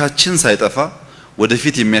ታሪካችን ሳይጠፋ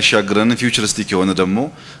ወደፊት የሚያሻግረን ፊውቸሪስቲክ የሆነ ደግሞ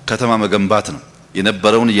ከተማ መገንባት ነው።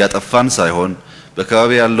 የነበረውን እያጠፋን ሳይሆን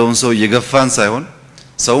በከባቢ ያለውን ሰው እየገፋን ሳይሆን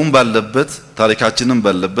ሰውን ባለበት ታሪካችንን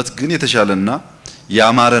ባለበት ግን የተሻለና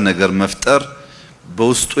ያማረ ነገር መፍጠር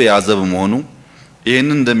በውስጡ የያዘ በመሆኑ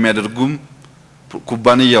ይሄንን እንደሚያደርጉም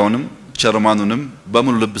ኩባንያውንም ቸርማኑንም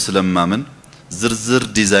በሙሉ ልብ ስለማመን ዝርዝር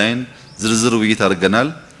ዲዛይን ዝርዝር ውይይት አድርገናል።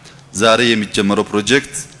 ዛሬ የሚጀመረው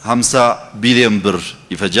ፕሮጀክት 50 ቢሊዮን ብር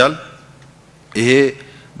ይፈጃል። ይሄ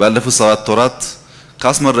ባለፉት 7 ወራት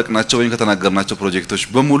ካስመረቅናቸው ወይም ከተናገርናቸው ፕሮጀክቶች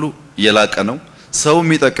በሙሉ የላቀ ነው። ሰው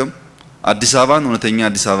የሚጠቅም አዲስ አበባን እውነተኛ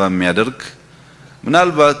አዲስ አበባ የሚያደርግ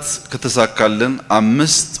ምናልባት ከተሳካልን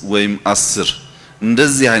 5 ወይም 10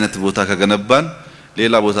 እንደዚህ አይነት ቦታ ከገነባን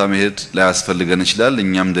ሌላ ቦታ መሄድ ላያስፈልገን ይችላል።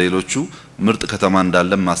 እኛም እንደሌሎቹ ምርጥ ከተማ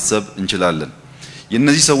እንዳለ ማሰብ እንችላለን።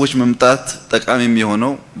 የነዚህ ሰዎች መምጣት ጠቃሚ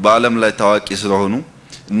የሚሆነው በዓለም ላይ ታዋቂ ስለሆኑ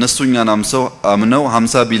እነሱ እኛን አምነው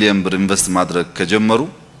 50 ቢሊዮን ብር ኢንቨስት ማድረግ ከጀመሩ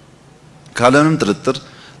ካለንም ጥርጥር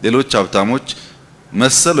ሌሎች ሀብታሞች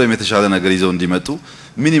መሰል ወይም የተሻለ ነገር ይዘው እንዲመጡ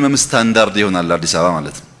ሚኒመም ስታንዳርድ ይሆናል አዲስ አበባ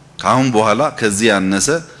ማለት ነው። ካሁን በኋላ ከዚህ ያነሰ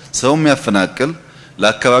ሰው የሚያፈናቅል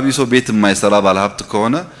ለአካባቢው ሰው ቤት የማይሰራ ባለሀብት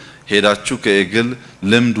ከሆነ ሄዳችሁ ከኤግል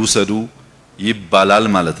ልምድ ውሰዱ ይባላል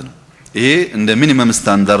ማለት ነው። ይሄ እንደ ሚኒመም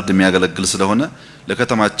ስታንዳርድ የሚያገለግል ስለሆነ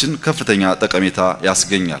ለከተማችን ከፍተኛ ጠቀሜታ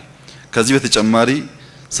ያስገኛል። ከዚህ በተጨማሪ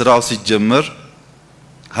ስራው ሲጀመር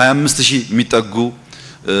 25000 የሚጠጉ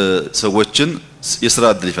ሰዎችን የስራ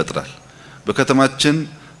እድል ይፈጥራል። በከተማችን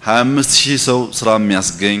 25000 ሰው ስራ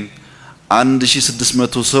የሚያስገኝ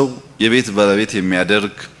 1600 ሰው የቤት ባለቤት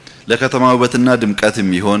የሚያደርግ ለከተማ ውበትና ድምቀት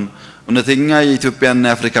የሚሆን እውነተኛ የኢትዮጵያና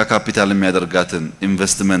የአፍሪካ ካፒታል የሚያደርጋትን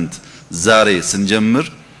ኢንቨስትመንት ዛሬ ስንጀምር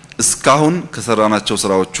እስካሁን ከሰራናቸው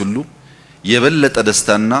ስራዎች ሁሉ የበለጠ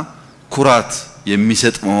ደስታና ኩራት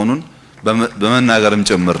የሚሰጥ መሆኑን በመናገርም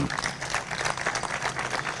ጭምር ነው።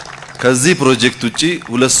 ከዚህ ፕሮጀክት ውጪ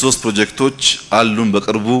 2-3 ፕሮጀክቶች አሉን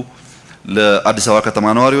በቅርቡ ለአዲስ አበባ ከተማ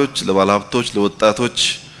ነዋሪዎች፣ ለባለሀብቶች፣ ለወጣቶች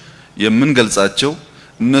የምንገልጻቸው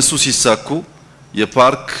እነሱ ሲሳኩ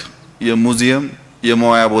የፓርክ፣ የሙዚየም፣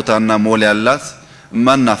 የመዋያ ቦታና ሞል ያላት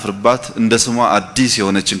ማናፍርባት እንደ ስሟ አዲስ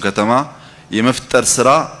የሆነችን ከተማ የመፍጠር ስራ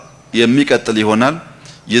የሚቀጥል ይሆናል።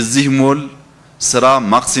 የዚህ ሞል ስራ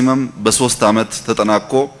ማክሲመም በ3 አመት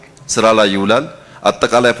ተጠናቆ ስራ ላይ ይውላል።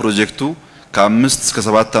 አጠቃላይ ፕሮጀክቱ ከ5 እስከ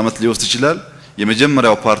 7 አመት ሊወስድ ይችላል።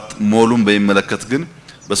 የመጀመሪያው ፓርት ሞሉን በሚመለከት ግን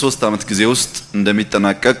በ3 አመት ጊዜ ውስጥ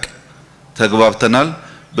እንደሚጠናቀቅ ተግባብተናል።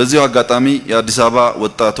 በዚሁ አጋጣሚ የአዲስ አበባ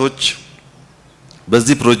ወጣቶች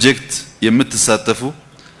በዚህ ፕሮጀክት የምትሳተፉ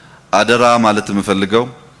አደራ ማለት የምፈልገው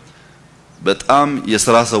በጣም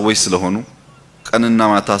የሥራ ሰዎች ስለሆኑ ቀንና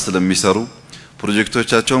ማታ ስለሚሰሩ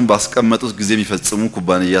ፕሮጀክቶቻቸውን ባስቀመጡት ጊዜ የሚፈጽሙ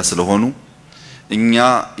ኩባንያ ስለሆኑ እኛ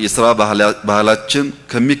የሥራ ባህላችን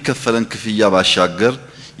ከሚከፈለን ክፍያ ባሻገር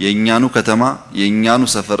የኛኑ ከተማ የኛኑ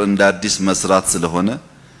ሰፈር እንደ አዲስ መስራት ስለሆነ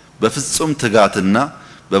በፍጹም ትጋትና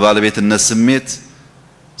በባለቤትነት ስሜት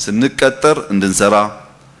ስንቀጠር እንድንሰራ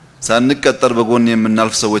ሳንቀጠር በጎን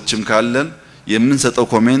የምናልፍ ሰዎችም ካለን የምንሰጠው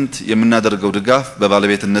ኮሜንት የምናደርገው ድጋፍ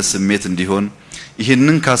በባለቤትነት ስሜት እንዲሆን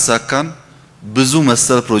ይህንን ካሳካን ብዙ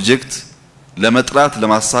መሰል ፕሮጀክት ለመጥራት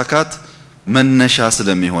ለማሳካት መነሻ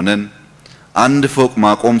ስለሚሆነን አንድ ፎቅ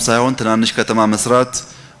ማቆም ሳይሆን ትናንሽ ከተማ መስራት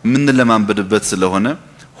ምን ለማንበድበት ስለሆነ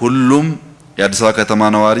ሁሉም የአዲስ አበባ ከተማ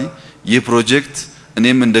ነዋሪ ይህ ፕሮጀክት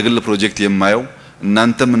እኔም እንደግል ፕሮጀክት የማየው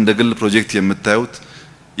እናንተም እንደግል ፕሮጀክት የምታዩት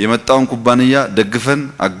የመጣውን ኩባንያ ደግፈን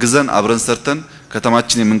አግዘን አብረን ሰርተን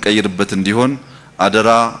ከተማችን የምንቀይርበት እንዲሆን አደራ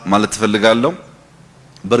ማለት ፈልጋለሁ።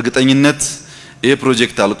 በእርግጠኝነት ይህ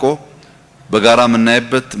ፕሮጀክት አልቆ በጋራ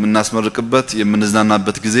የምናይበት የምናስመርቅበት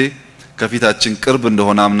የምንዝናናበት ጊዜ ከፊታችን ቅርብ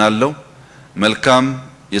እንደሆነ አምናለሁ። መልካም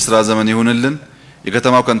የሥራ ዘመን ይሁንልን።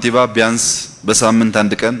 የከተማው ከንቲባ ቢያንስ በሳምንት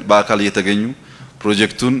አንድ ቀን በአካል እየተገኙ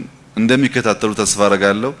ፕሮጀክቱን እንደሚከታተሉ ተስፋ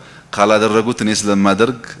አደርጋለሁ። ካላደረጉት እኔ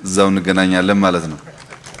ስለማደርግ እዛው እንገናኛለን ማለት ነው።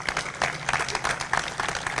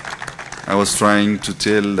 I was trying to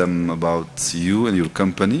tell them about you and your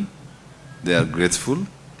company. They are grateful,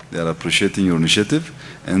 they are appreciating your initiative,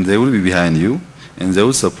 and they will be behind you, and they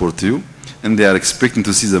will support you, and they are expecting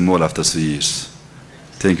to see the mall after 3 years.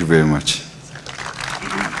 Thank you very much.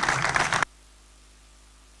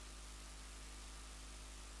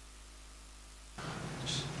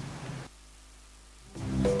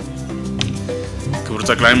 ክቡር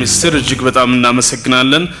ጠቅላይ ሚኒስትር እጅግ በጣም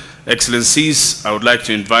እናመሰግናለን። Excellencies, I would like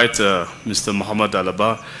to invite Mr. Mohammed Alaba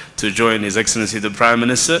to join His Excellency the Prime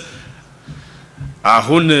Minister.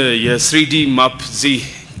 አሁን የ3D ማፕ ዚ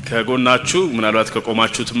ከጎናችሁ ምናልባት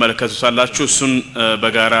ከቆማችሁ ትመለከቱታላችሁ። እሱን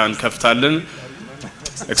በጋራ እንከፍታለን።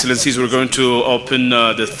 Excellencies, we're going to open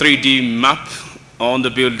the 3D map on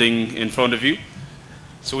the building in front of you,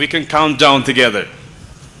 so we can count down together.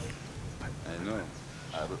 I know.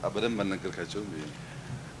 አበደም ባልነገርካቸው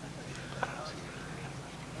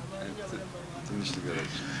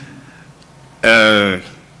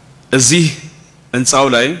እዚህ ህንጻው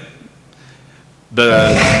ላይ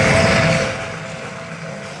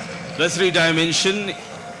በ3 ዳይሜንሽን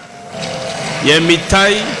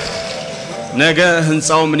የሚታይ ነገ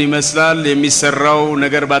ህንጻው ምን ይመስላል የሚሰራው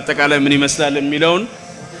ነገር በአጠቃላይ ምን ይመስላል የሚለውን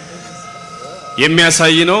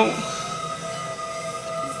የሚያሳይ ነው።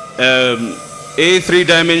 A3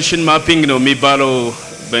 dimension mapping ነው የሚባለው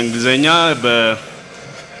በእንግሊዘኛ።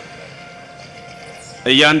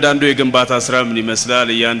 እያንዳንዱ የግንባታ ስራ ምን ይመስላል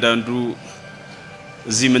እያንዳንዱ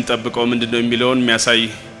እዚህ ምን ጠብቀው ምንድነው የሚለውን የሚያሳይ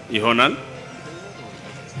ይሆናል።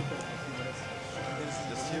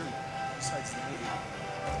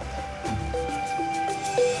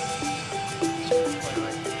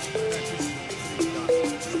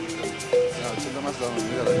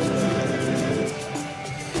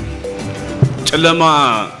 ጨለማ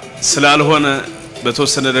ስላልሆነ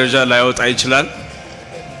በተወሰነ ደረጃ ላይወጣ ይችላል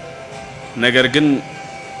ነገር ግን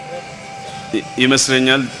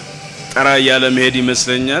ይመስለኛል ጠራ ያለ መሄድ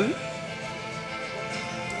ይመስለኛል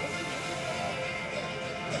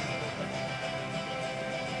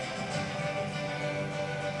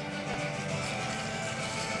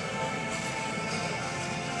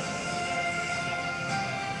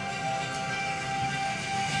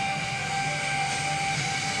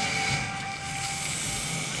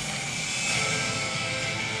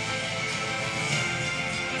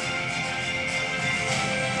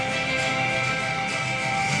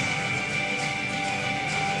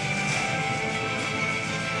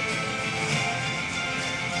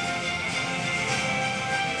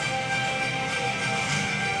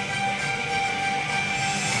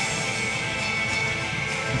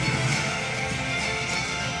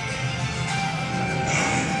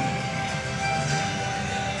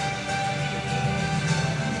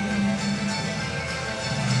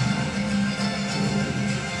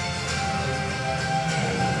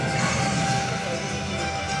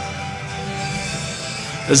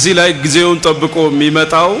እዚህ ላይ ጊዜውን ጠብቆ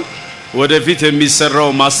የሚመጣው ወደፊት የሚሰራው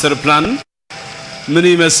ማስተር ፕላን ምን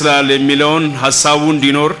ይመስላል የሚለውን ሐሳቡ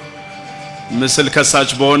እንዲኖር ምስል ከሳች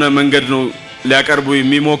በሆነ መንገድ ነው ሊያቀርቡ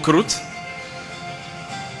የሚሞክሩት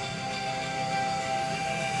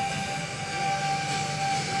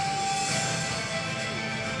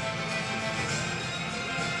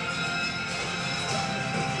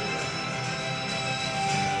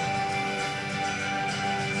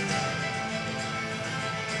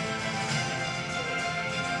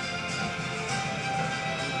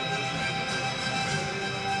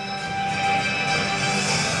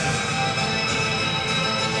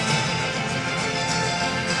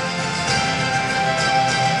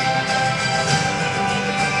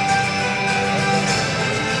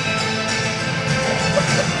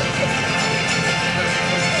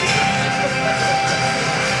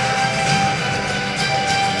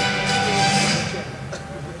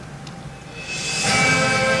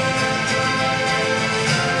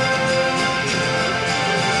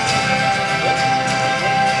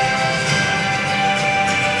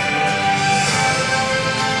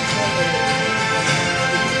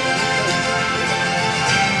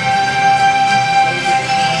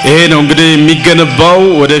ይሄ ነው እንግዲህ የሚገነባው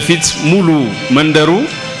ወደፊት ሙሉ መንደሩ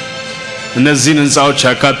እነዚህን ህንጻዎች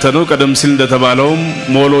ያካተነው ቀደም ሲል እንደተባለው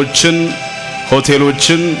ሞሎችን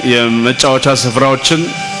ሆቴሎችን የመጫወቻ ስፍራዎችን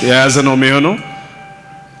የያዘ ነው የሚሆነው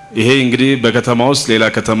ይሄ እንግዲህ በከተማ ውስጥ ሌላ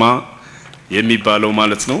ከተማ የሚባለው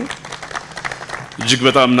ማለት ነው እጅግ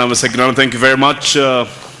በጣም እናመሰግናለን thank you very much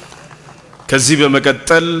ከዚህ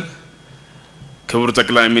በመቀጠል ክቡር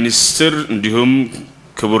ጠቅላይ ሚኒስትር እንዲሁም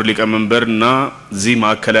ክቡር ሊቀመንበርና ዚህ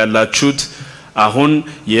ማከለ ያላችሁት አሁን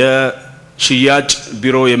የሽያጭ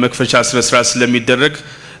ቢሮ የመክፈቻ ስነ ስርዓት ስለሚደረግ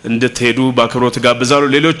እንድትሄዱ በአክብሮት ጋብዛለሁ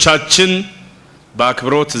ሌሎቻችን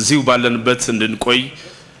በአክብሮት እዚሁ ባለንበት እንድንቆይ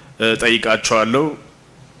ጠይቃችኋለሁ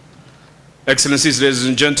Excellencies, ladies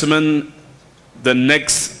and gentlemen, the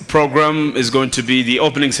next program is going to be the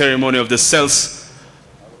opening ceremony of the sales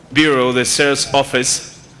bureau, the sales office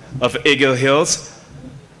of Eagle Hills.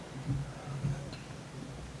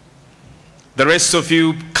 The rest of you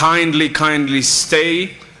kindly stay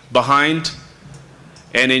behind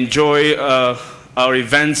and enjoy our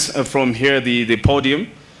events from here, the podium.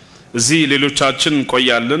 እዚህ ሌሎቻችን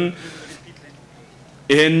እንቆያለን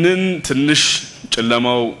ይሄንን ትንሽ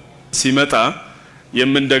ጨለማው ሲመጣ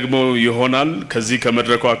የምን ደግሞ ይሆናል ከዚህ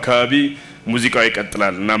ከመድረኩ አካባቢ ሙዚቃው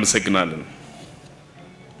ይቀጥላል እናመሰግናለን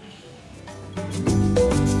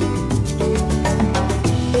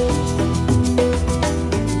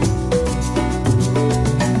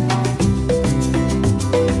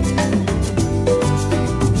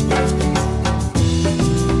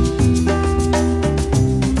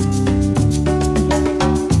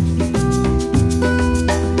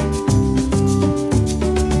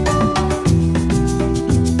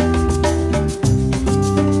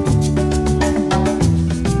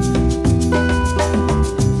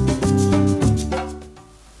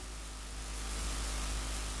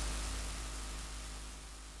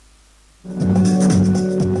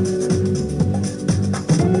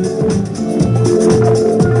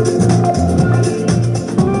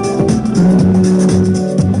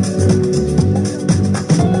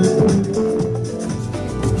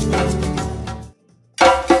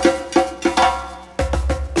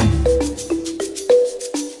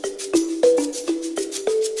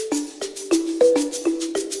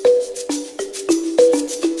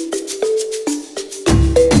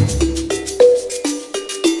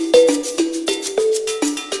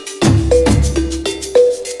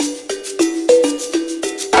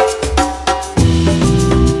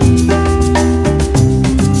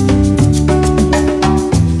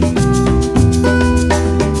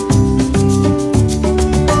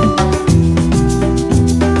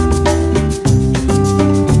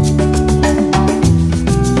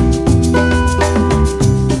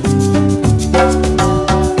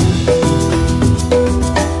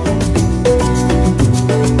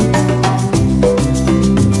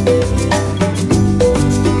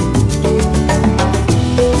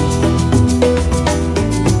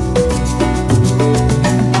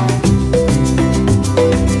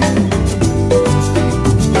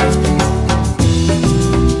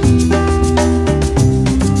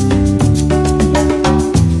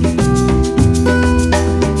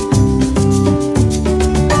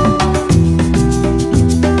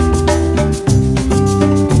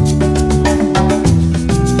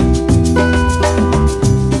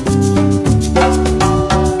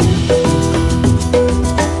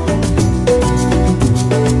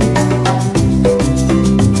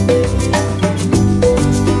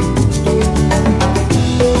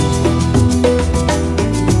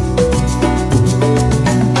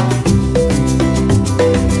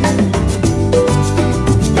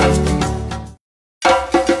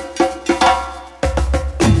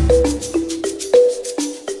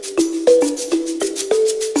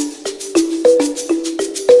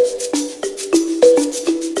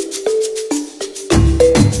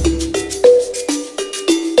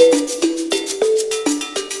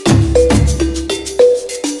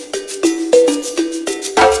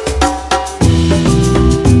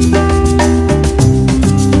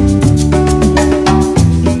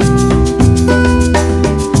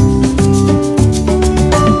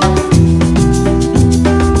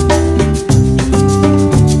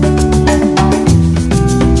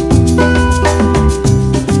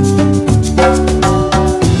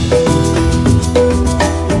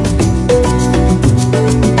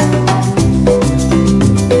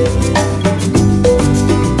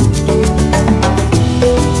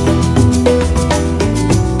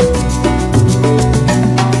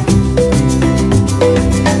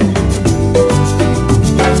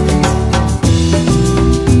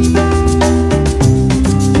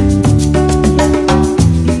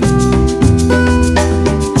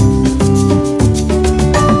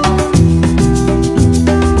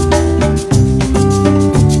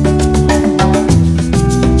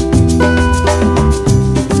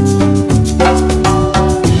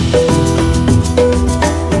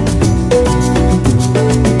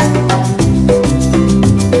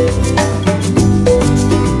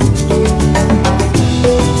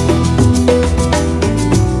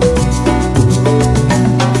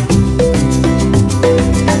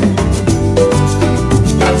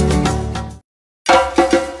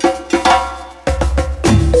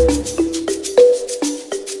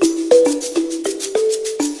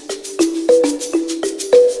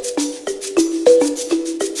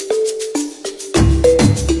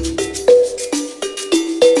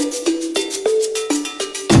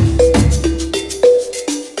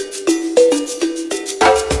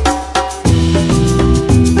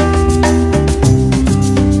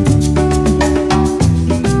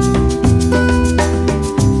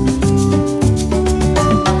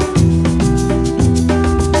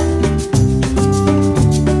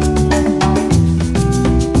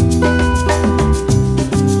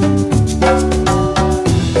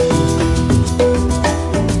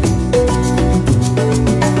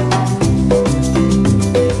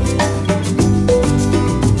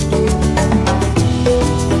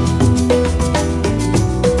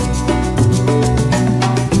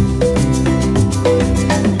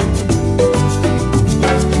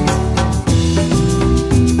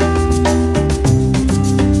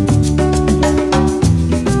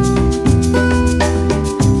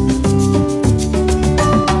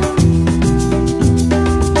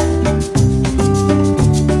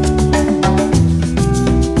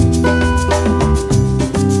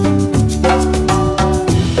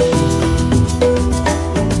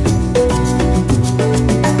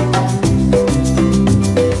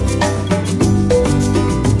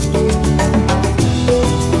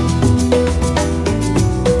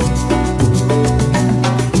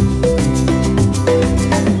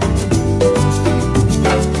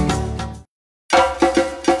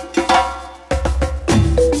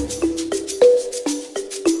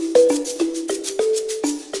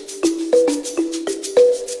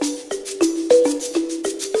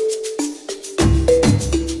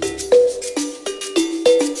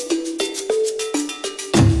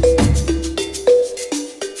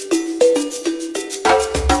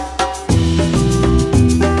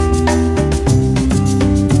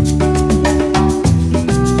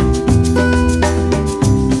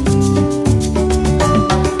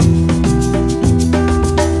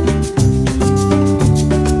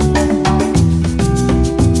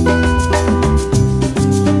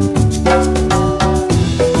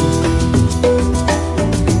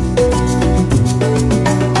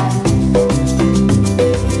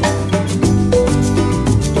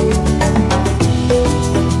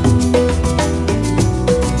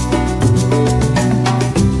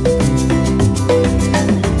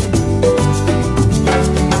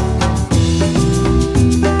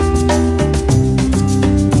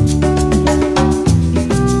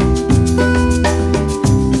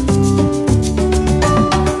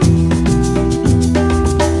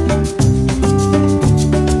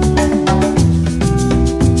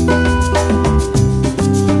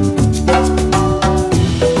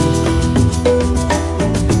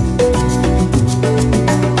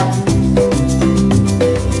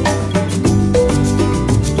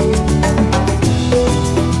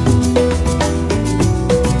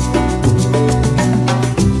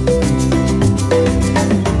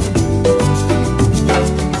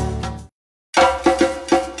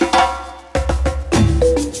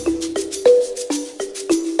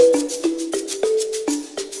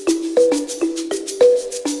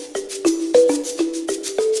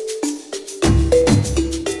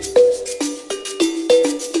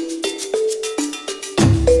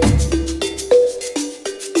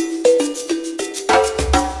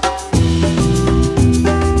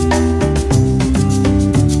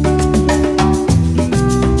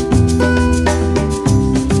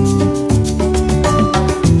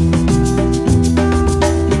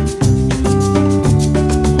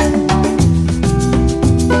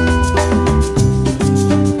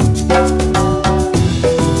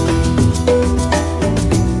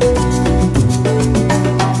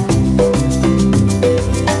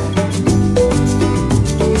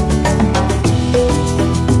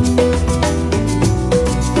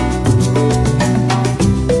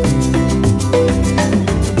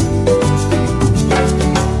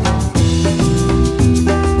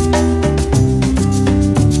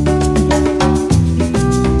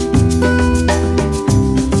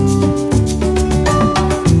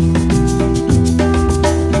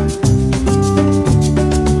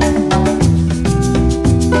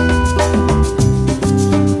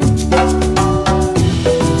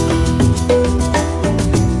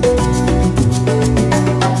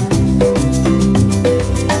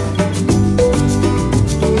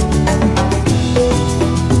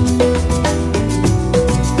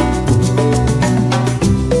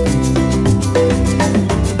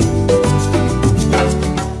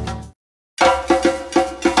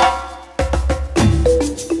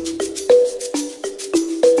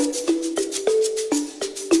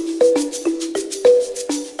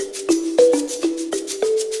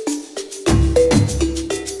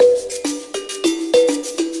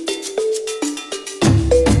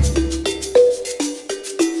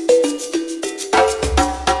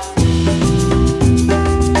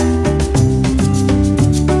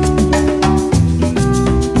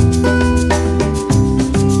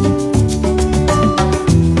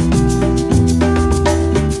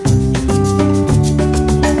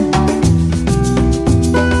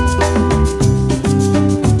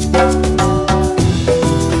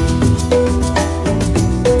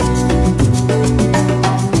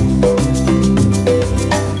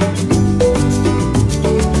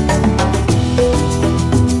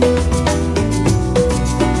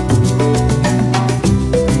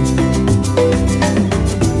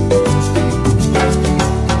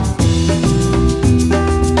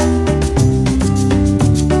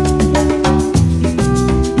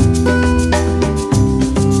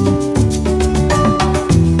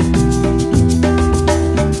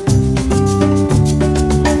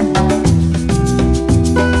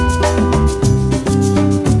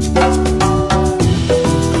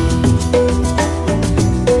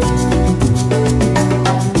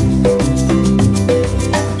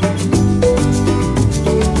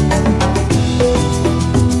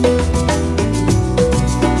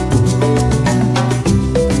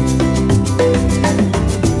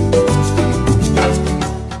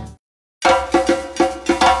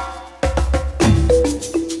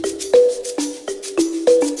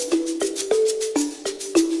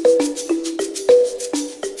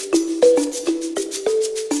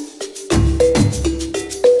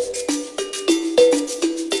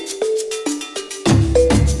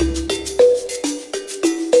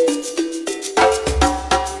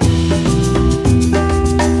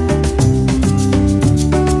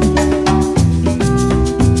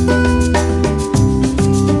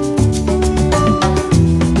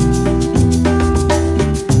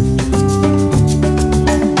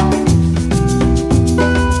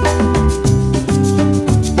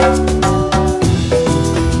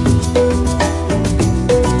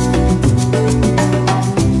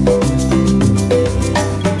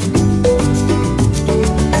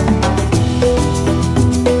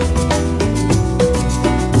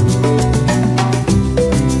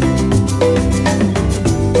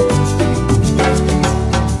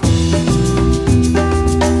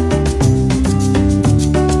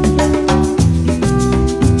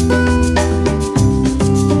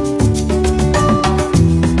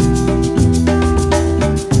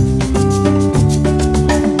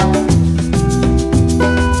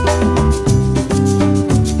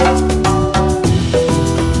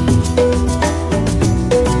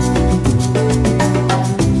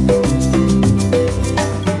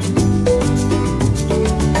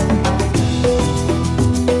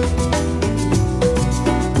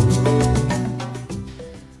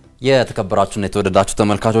የተከበራችሁና የተወደዳችሁ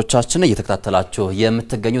ተመልካቾቻችን እየተከታተላችሁ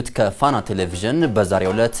የምትገኙት ከፋና ቴሌቪዥን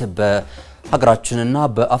በዛሬው ዕለት በሀገራችንና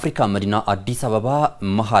በአፍሪካ መዲና አዲስ አበባ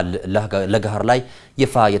መሃል ለገሃር ላይ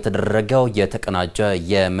ይፋ የተደረገው የተቀናጀ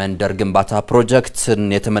የመንደር ግንባታ ፕሮጀክትን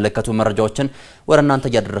የተመለከቱ መረጃዎችን ወረናንተ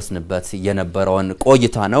ያደረስንበት የነበረውን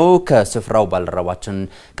ቆይታ ነው። ከስፍራው ባልደረባችን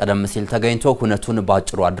ቀደም ሲል ተገኝቶ ሁነቱን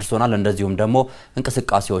ባጭሩ አድርሶናል። እንደዚሁም ደግሞ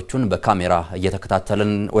እንቅስቃሴዎቹን በካሜራ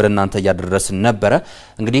እየተከታተልን ወረናንተ ያደረስን ነበር።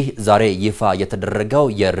 እንግዲህ ዛሬ ይፋ የተደረገው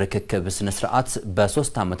የርክክብ ስነ ስርዓት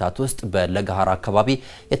በ3 አመታት ውስጥ በለገሃር አካባቢ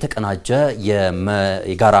የተቀናጀ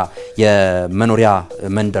የጋራ የመኖሪያ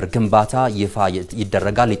መንደር ግንባታ ይፋ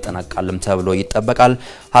ይደረጋል ይጠናቀቃልም ተብሎ ይጠበቃል።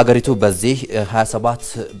 ሀገሪቱ በዚህ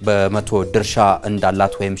 27% ድርሻ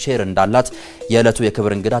እንዳላት ወይም ሼር እንዳላት የዕለቱ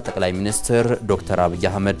የክብር እንግዳ ጠቅላይ ሚኒስትር ዶክተር አብይ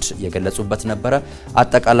አህመድ የገለጹበት ነበር።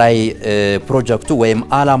 አጠቃላይ ፕሮጀክቱ ወይም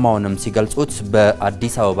አላማውንም ሲገልጹት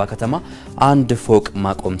በአዲስ አበባ ከተማ አንድ ፎቅ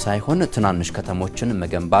ማቆም ሳይሆን ትናንሽ ከተሞችን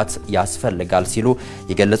መገንባት ያስፈልጋል ሲሉ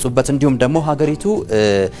የገለጹበት እንዲሁም ደግሞ ሀገሪቱ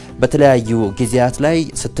በተለያዩ ጊዜያት ላይ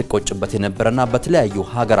ስትቆጭበት የነበረና በተለያዩ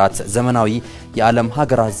ሀገራት ዘመናዊ የዓለም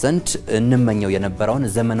ሀገራት ዘንድ እንመኘው የነበረውን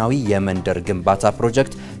ዘመናዊ የመንደር ግንባታ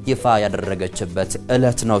ፕሮጀክት ይፋ ያደረገችበት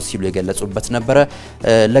ዕለት ነው ሲሉ የገለጹበት ነበር።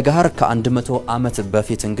 ለገሃር ከ100 ዓመት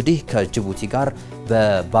በፊት እንግዲህ ከጅቡቲ ጋር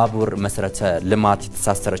በባቡር መሰረተ ልማት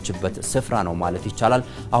የተሳሰረችበት ስፍራ ነው ማለት ይቻላል።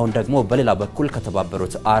 አሁን ደግሞ በሌላ በኩል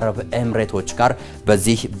ከተባበሩት አረብ ኤምሬቶች ጋር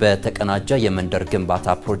በዚህ በተቀናጀ የመንደር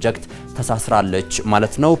ግንባታ ፕሮጀክት ተሳስራለች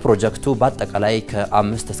ማለት ነው። ፕሮጀክቱ በአጠቃላይ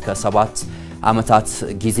ከ5 እስከ 7 አመታት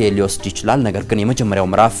ጊዜ ሊወስድ ይችላል። ነገር ግን የመጀመሪያው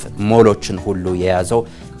ምዕራፍ ሞሎችን ሁሉ የያዘው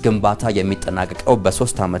ግንባታ የሚጠናቀቀው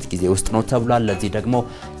በ3 አመት ጊዜ ውስጥ ነው ተብሏል። ለዚህ ደግሞ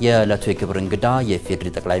የዕለቱ የክብር እንግዳ የፌዴሪ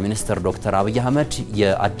ጠቅላይ ሚኒስትር ዶክተር አብይ አህመድ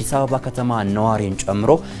የአዲስ አበባ ከተማ ነዋሪን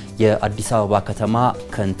ጨምሮ የአዲስ አበባ ከተማ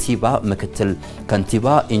ከንቲባ ምክትል ከንቲባ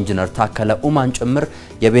ኢንጂነር ታከለ ኡማን ጭምር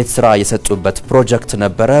የቤት ስራ የሰጡበት ፕሮጀክት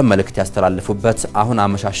ነበረ። መልእክት ያስተላልፉበት አሁን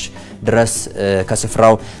አመሻሽ ድረስ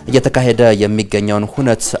ከስፍራው እየተካሄደ የሚገኘውን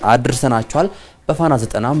ሁነት አድርሰናቸዋል። በፋና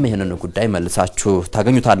 90ም ይሄንን ጉዳይ መልሳችሁ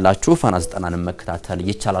ታገኙታላችሁ። ፋና 90ን መከታተል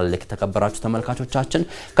ይቻላል። ለተከበራችሁ ተመልካቾቻችን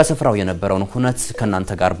ከስፍራው የነበረውን ሁነት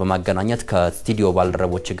ከናንተ ጋር በማገናኘት ከስቱዲዮ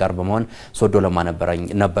ባልደረቦች ጋር በመሆን ሶዶ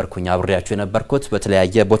ነበርኩኝ አብሬያችሁ የነበርኩት።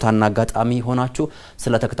 በተለያየ ቦታና አጋጣሚ ሆናችሁ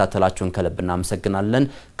ስለተከታተላችሁን ከልብ እናመሰግናለን።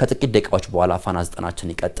 ከጥቂት ደቂቃዎች በኋላ ፋና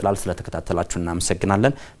 90ችን ይቀጥላል። ስለተከታተላችሁ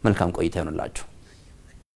እናመሰግናለን። መልካም ቆይታ ይሁንላችሁ።